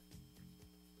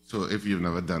 So if you've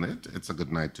never done it, it's a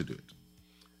good night to do it.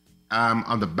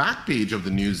 On the back page of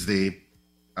the Newsday,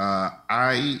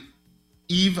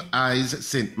 Eve eyes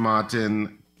St.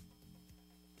 Martin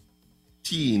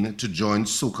teen to join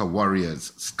Soca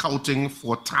Warriors, scouting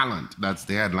for talent. That's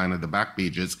the headline of the back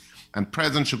pages. And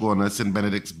present Shagona St.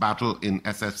 Benedict's battle in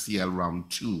SFCL round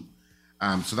 2.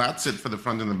 So that's it for the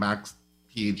front and the back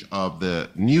page of the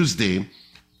Newsday.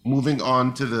 Moving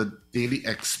on to the Daily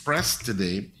Express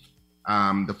today.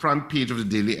 The front page of the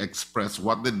Daily Express.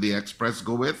 What did the Express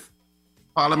go with?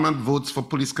 Parliament votes for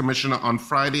police commissioner on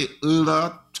Friday.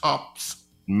 Erla tops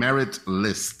merit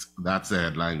list. That's the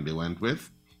headline they went with.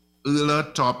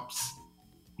 Erla tops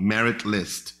merit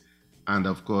list. And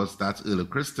of course, that's Erla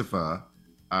Christopher.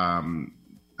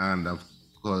 And of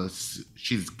course,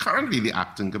 she's currently the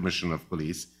acting commissioner of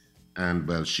police. And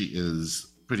well, she is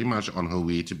pretty much on her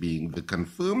way to being the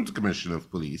confirmed commissioner of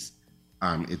police,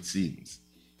 it seems.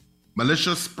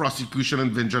 Malicious prosecution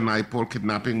in Vinja Naipaul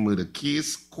kidnapping murder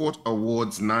case. Court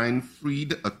awards 9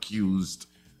 freed accused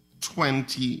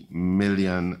 $20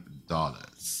 million.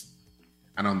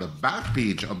 And on the back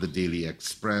page of the Daily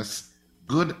Express,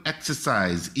 good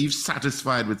exercise. Eve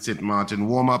satisfied with St. Martin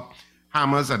warm-up.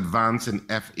 Hammers advance in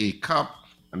FA Cup.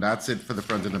 And that's it for the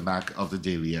front and the back of the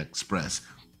Daily Express.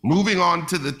 Moving on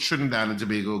to the Trinidad and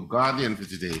Tobago Guardian for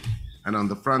today. And on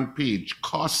the front page,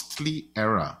 costly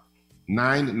error.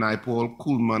 9 Naipaul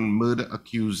Coolman murder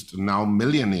accused, now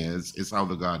millionaires, is how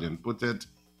the Guardian put it.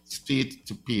 State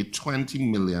to pay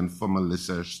 $20 million for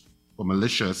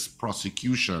malicious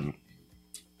prosecution.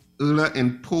 Erla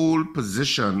in pole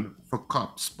position for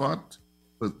cop spot,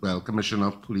 well, commissioner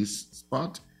of police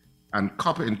spot, and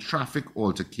cop in traffic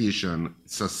altercation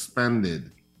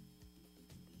suspended.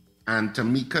 And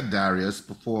Tamika Darius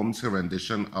performs her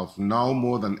rendition of Now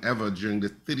More Than Ever during the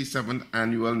 37th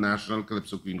Annual National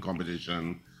Calypso Queen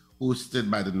Competition hosted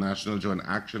by the National Joint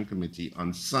Action Committee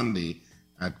on Sunday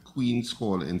at Queen's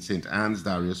Hall in St. Anne's.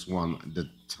 Darius won the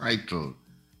title.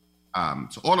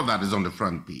 So all of that is on the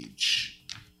front page.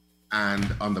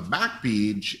 And on the back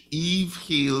page, Eve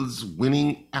hails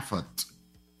winning effort.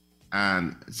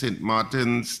 And St.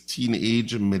 Martin's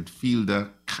teenage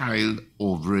midfielder Kyle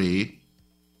Ovray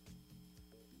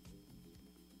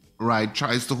right,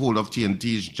 tries to hold off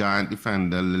TNT's giant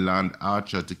defender Leland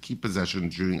Archer to keep possession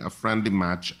during a friendly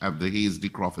match at the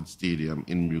Hazley Crawford Stadium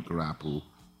in Mucurapo,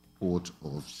 Port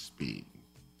of Spain.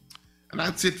 And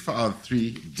that's it for our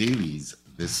 3 dailies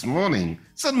this morning.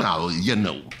 So now you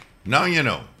know. Now you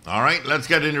know. All right, let's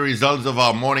get into the results of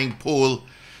our morning poll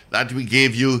that we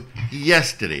gave you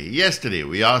yesterday. Yesterday,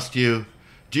 we asked you,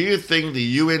 do you think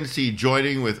the UNC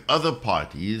joining with other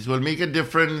parties will make a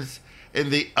difference in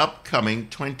the upcoming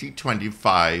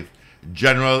 2025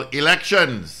 general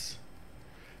elections?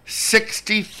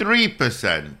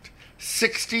 63%,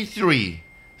 63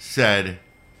 said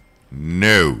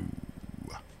no.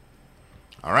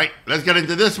 All right, let's get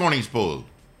into this morning's poll.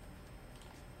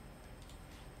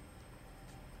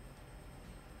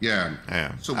 Yeah.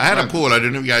 So I had a poll. I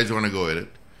don't know if you guys want to go with it.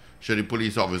 Should the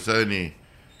police officer in the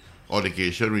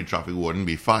altercation with traffic warden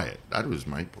be fired? That was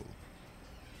my poll.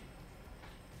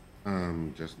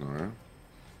 Just now,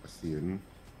 I see it.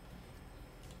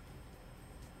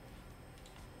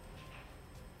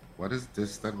 What is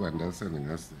this that Wendell's sending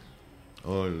us?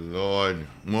 Oh, Lord.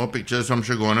 More pictures from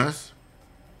Shagonas?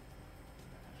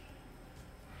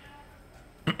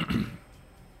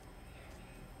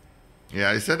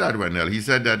 Yeah, I said that, Wendell. He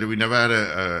said that we never had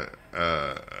a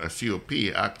COP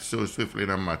act so swiftly in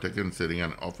a matter concerning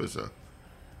an officer.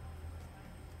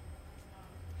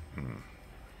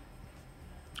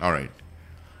 All right.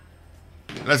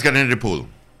 Let's get into the poll.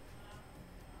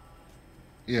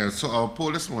 Yeah, so our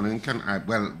poll this morning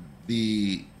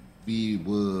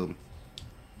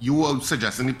you were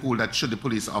suggesting the poll that should the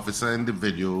police officer in the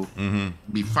video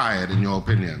be fired, in your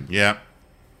opinion? Yeah.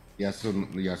 Yes or no?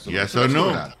 Yes So or let's go no?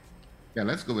 with that. Yeah,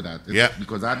 let's go with that. Yeah.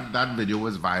 Because that video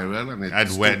was viral and it That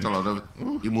stoked went. a lot of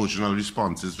emotional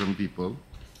responses from people.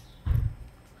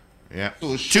 Yeah.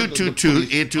 So should the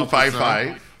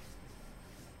 222-8255.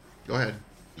 Go ahead.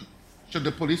 Should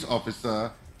the police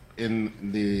officer in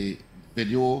the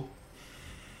video,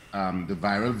 the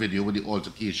viral video with the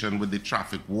altercation with the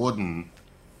traffic warden,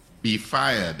 be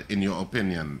fired, in your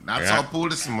opinion? That's our poll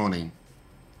this morning.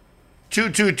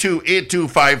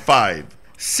 222-8255.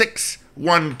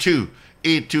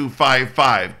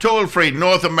 612-8255. Toll free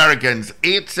North Americans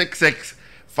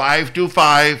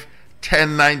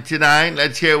 866-525-1099.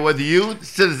 Let's hear what you,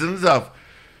 citizens of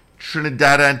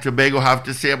Trinidad and Tobago, have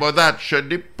to say about that. Should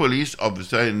the police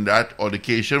officer in that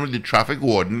altercation with the traffic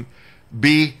warden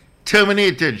be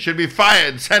terminated? Should be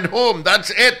fired, sent home? That's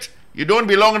it. You don't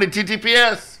belong in the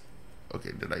TTPS.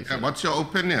 Okay, did I say that? What's your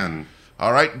opinion?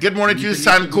 All right. Good morning to you, Do you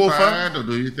think he should be Sankofa. fired, or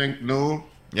do you think no?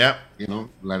 Yeah.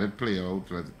 Let it play out.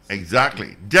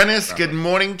 Exactly. Dennis, good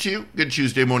morning to you. Good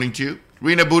Tuesday morning to you.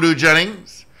 Rena Boodoo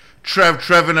Jennings.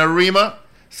 Trev in Arima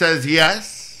says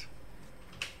yes.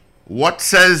 What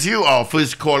says you, our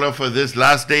first caller for this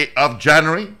last day of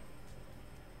January?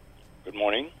 Good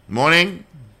morning. Morning.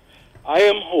 I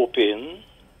am hoping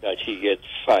that he gets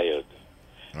fired.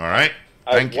 All right.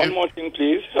 Thank you. One more thing,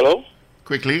 please. Hello?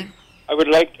 Quickly. I would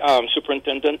like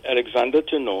Superintendent Alexander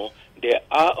to know there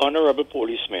are honorable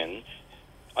policemen,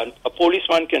 and a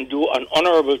policeman can do an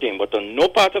honorable thing, but on no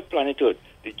part of planet Earth,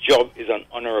 the job is an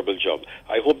honorable job.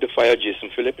 I hope they fire Jason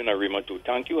Phillip in Arima too.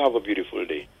 Thank you. Have a beautiful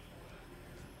day.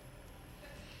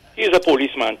 He is a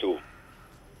policeman too.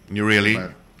 You really?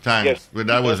 Right. Thanks. Yes. But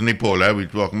that was Nipola. We're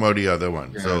talking about the other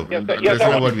one. Yeah. So Yes, let's yes,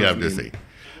 know that what was we have to say.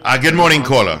 Good morning,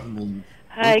 caller.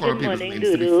 Hi, Don't call good people's morning,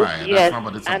 names to be Dudu. fired. That's Yes, not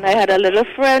what it's and about. I had a little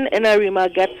friend in Arima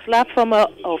get slapped from a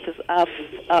office of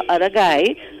other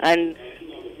guy, and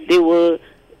they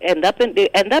end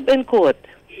up in court.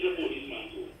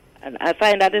 And I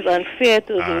find that is unfair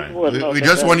to All those right. one We officers.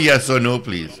 just want yes or no,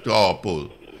 please, to our poll.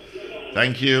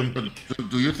 Thank you.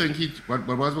 Do you think what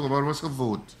was her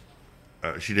vote?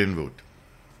 She didn't vote.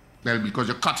 Well, because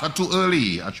you cut her too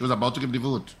early and she was about to give the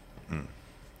vote.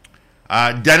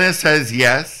 Dennis says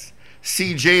yes.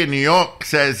 CJ in New York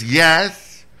says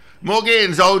yes.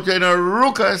 Morgan's out in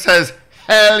Aruka says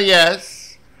hell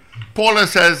yes. Paula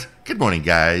says, good morning,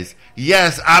 guys.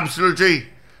 Yes, absolutely.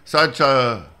 Such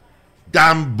a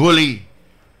damn bully.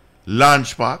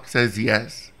 Lunch Park says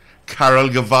yes. Carol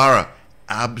Guevara,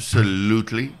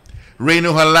 absolutely.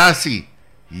 Renu Halasi,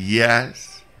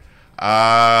 yes.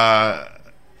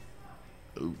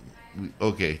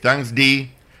 Okay, thanks,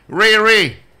 D.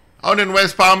 Ray, out in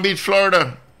West Palm Beach,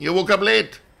 Florida. You woke up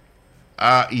late?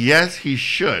 Yes, he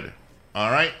should. All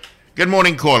right. Good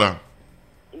morning, caller.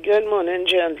 Good morning,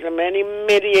 gentlemen.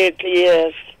 Immediately,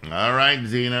 yes. All right,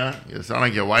 Zena. You sound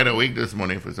like you're wide awake this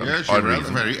morning for some Yeah, she odd was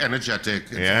reason. very energetic.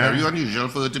 It's Yeah. very unusual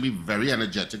for her to be very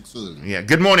energetic soon. Yeah.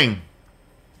 Good morning.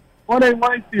 Morning,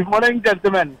 Steve. Morning,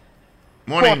 gentlemen.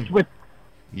 Morning. Forthwith.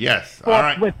 Yes. All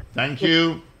right. Forthwith. Thank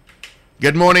you.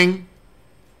 Good morning.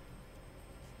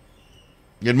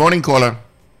 Good morning, caller.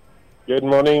 Good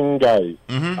morning, guys.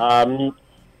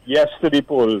 Yes to the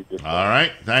poll. All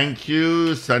right. Thank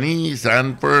you, Sunny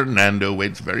San Fernando.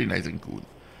 It's very nice and cool.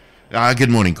 Good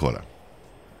morning, caller.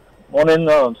 Morning,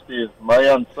 Steve. My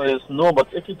answer is no, but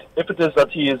if it is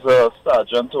that he is a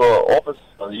sergeant or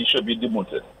officer, he should be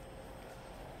demoted.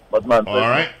 But man, All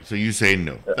right. So you say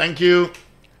no. Yeah. Thank you.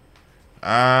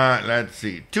 Let's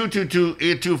see.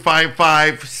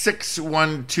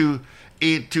 222-8255,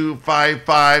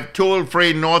 612-8255. Toll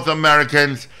free North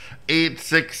Americans,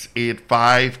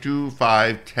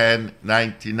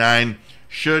 868-525-1099.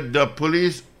 Should the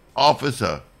police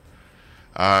officer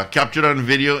captured on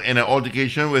video in an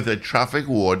altercation with a traffic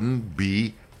warden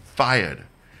be fired?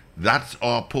 That's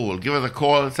our poll. Give us a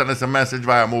call, send us a message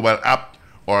via mobile app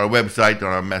or our website or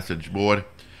our message board.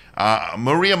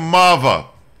 Maria Marva,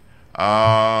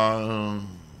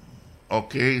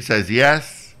 says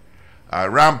yes.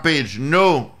 Rampage,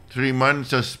 no. 3-month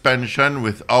suspension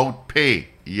without pay.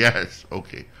 Yes,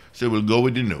 okay. So we'll go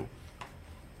with the no.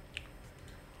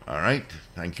 All right.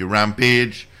 Thank you,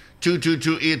 Rampage.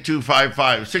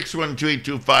 222-8255,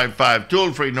 612-8255.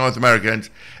 Toll free North Americans,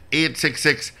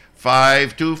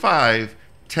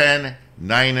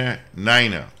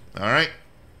 866-525-1099. All right.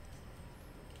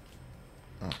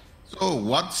 So,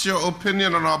 what's your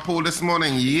opinion on our poll this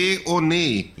morning? Yay or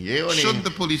nay? Yay or nay? Should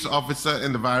the police officer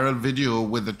in the viral video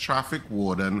with the traffic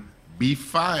warden be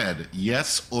fired?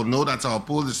 Yes or no? That's our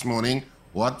poll this morning.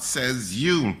 What says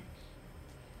you?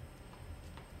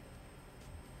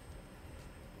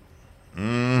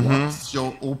 What's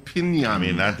your opinion? I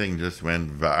mean, that thing just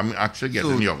went... I'm actually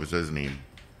getting the officer's name.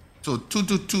 So,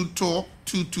 222-TALK,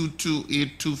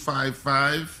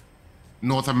 222-8255.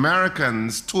 North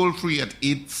Americans, toll free at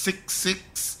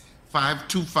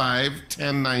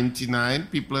 866-525-1099.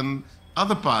 People in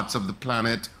other parts of the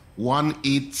planet,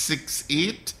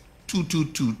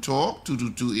 1-868-222-TALK,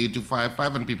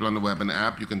 222-8255. And people on the web and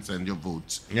app, you can send your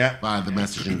votes via the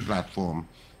messaging platform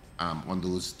on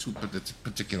those two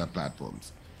particular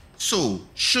platforms. So,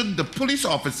 should the police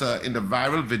officer in the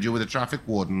viral video with the traffic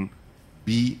warden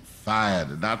be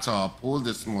fired? That's our poll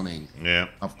this morning. Yeah.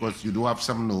 Of course, you do have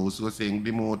some no's who are saying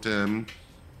demote him,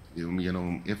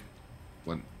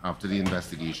 after the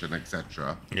investigation,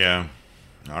 etc. Yeah.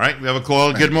 All right, we have a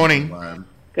call. Good morning.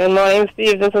 Good morning,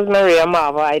 Steve. This is Maria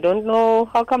Marva. I don't know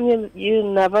how come you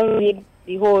never read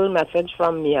the whole message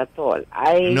from me at all.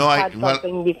 I had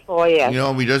something before, yes.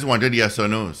 We just wanted yes or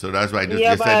no, so that's why I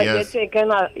just said yes.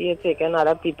 You're taking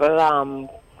other people's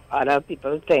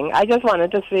thing. I just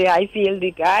wanted to say I feel the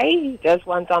guy just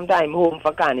wants some time home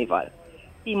for carnival.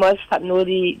 He must know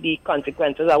the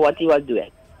consequences of what he was doing.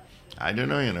 I don't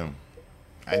know,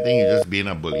 I think he's just being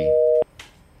a bully.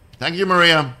 Thank you,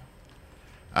 Maria.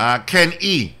 Ken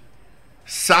E.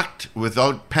 Sacked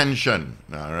without pension.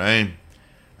 All right.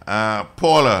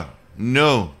 Paula,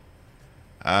 no.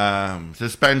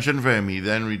 Suspension for him. He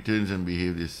then returns and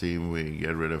behaves the same way.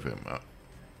 Get rid of him.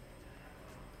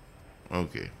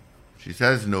 Okay. She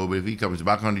says no, but if he comes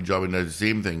back on the job and does the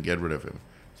same thing, get rid of him.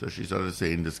 So she's sort of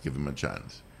saying just give him a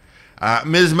chance.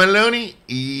 Ms. Maloney,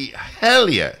 hell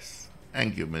yes.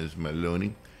 Thank you, Ms.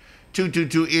 Maloney.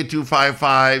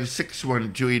 222-8255,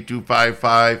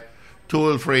 612-8255.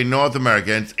 Toll free North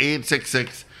Americans,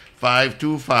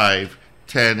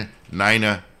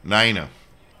 866-525-1099.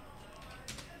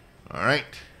 All right.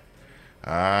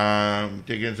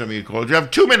 Taking some of your calls. You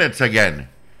have 2 minutes again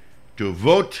to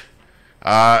vote.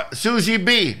 Susie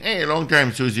B. Hey, long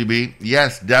time, Susie B.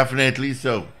 Yes, definitely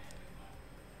so.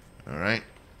 All right.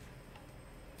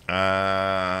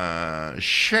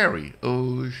 Sherry.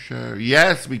 Oh, Sherry.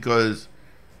 Yes, because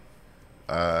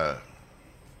we're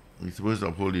supposed to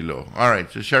uphold the law. All right,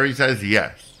 so Sherry says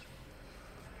yes.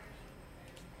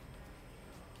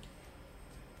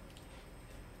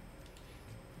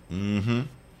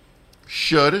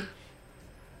 Should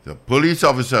the police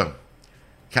officer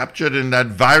captured in that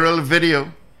viral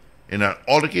video in an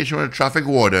altercation with a traffic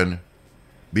warden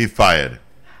be fired?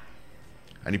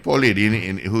 And the poor lady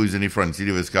who is in the front seat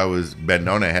of his car was bent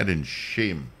down her head in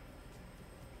shame.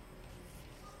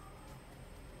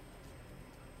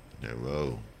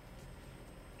 Whoa.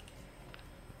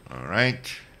 All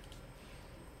right.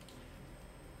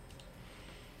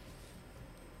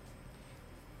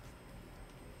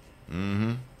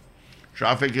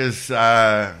 Traffic is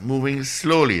moving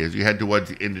slowly as you head towards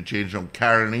the interchange from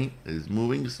Caroni. Is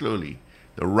moving slowly.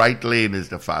 The right lane is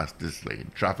the fastest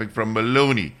lane. Traffic from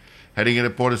Maloney heading into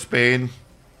Port of Spain.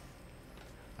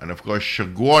 And of course,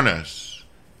 Chaguanas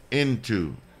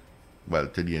to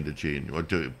the interchange, or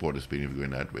to Port of Spain if you're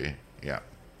going that way. Yeah.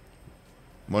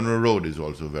 Monroe Road is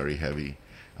also very heavy.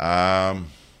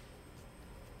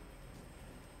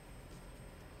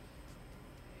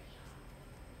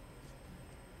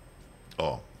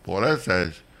 Paula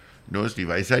says, no, Steve,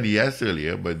 I said yes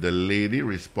earlier, but the lady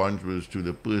response was to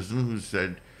the person who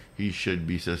said he should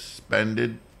be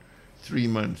suspended 3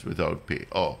 months without pay.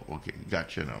 Oh, okay,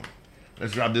 gotcha now.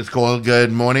 Let's grab this call.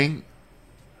 Good morning.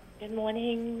 Good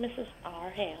morning, Mrs. R.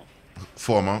 here.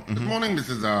 Former. Good morning,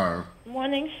 Mrs. R.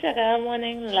 Morning, sugar.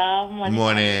 Morning, love.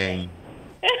 Morning.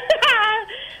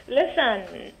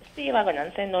 Listen, Steve, I'm going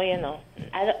to say no,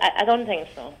 I don't think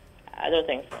so. I don't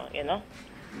think so,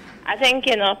 I think,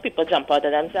 people jump out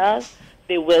of themselves.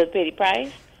 They will pay the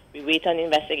price. We wait on the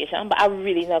investigation. But I'm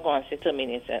really not going to say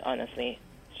terminated, honestly.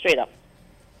 Straight up.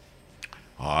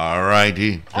 All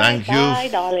righty. Thank you. Bye,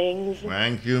 darlings.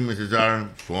 Thank you, Mrs. R.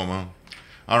 Former.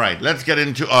 All right, let's get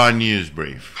into our news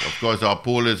brief. Of course, our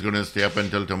poll is going to stay up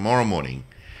until tomorrow morning,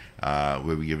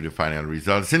 where we give the final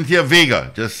results. Cynthia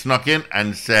Vega just snuck in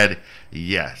and said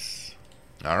yes.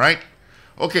 All right?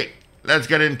 Okay, let's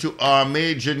get into our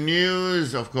major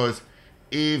news. Of course,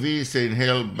 A.V. St.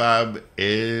 Hill Bab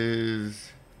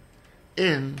is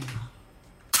in.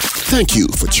 Thank you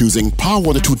for choosing Power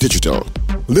 102 Digital.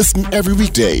 Listen every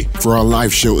weekday for our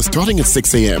live show starting at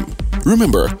 6 a.m.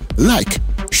 Remember, like,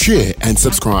 share, and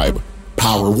subscribe.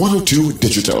 Power 102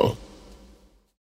 Digital.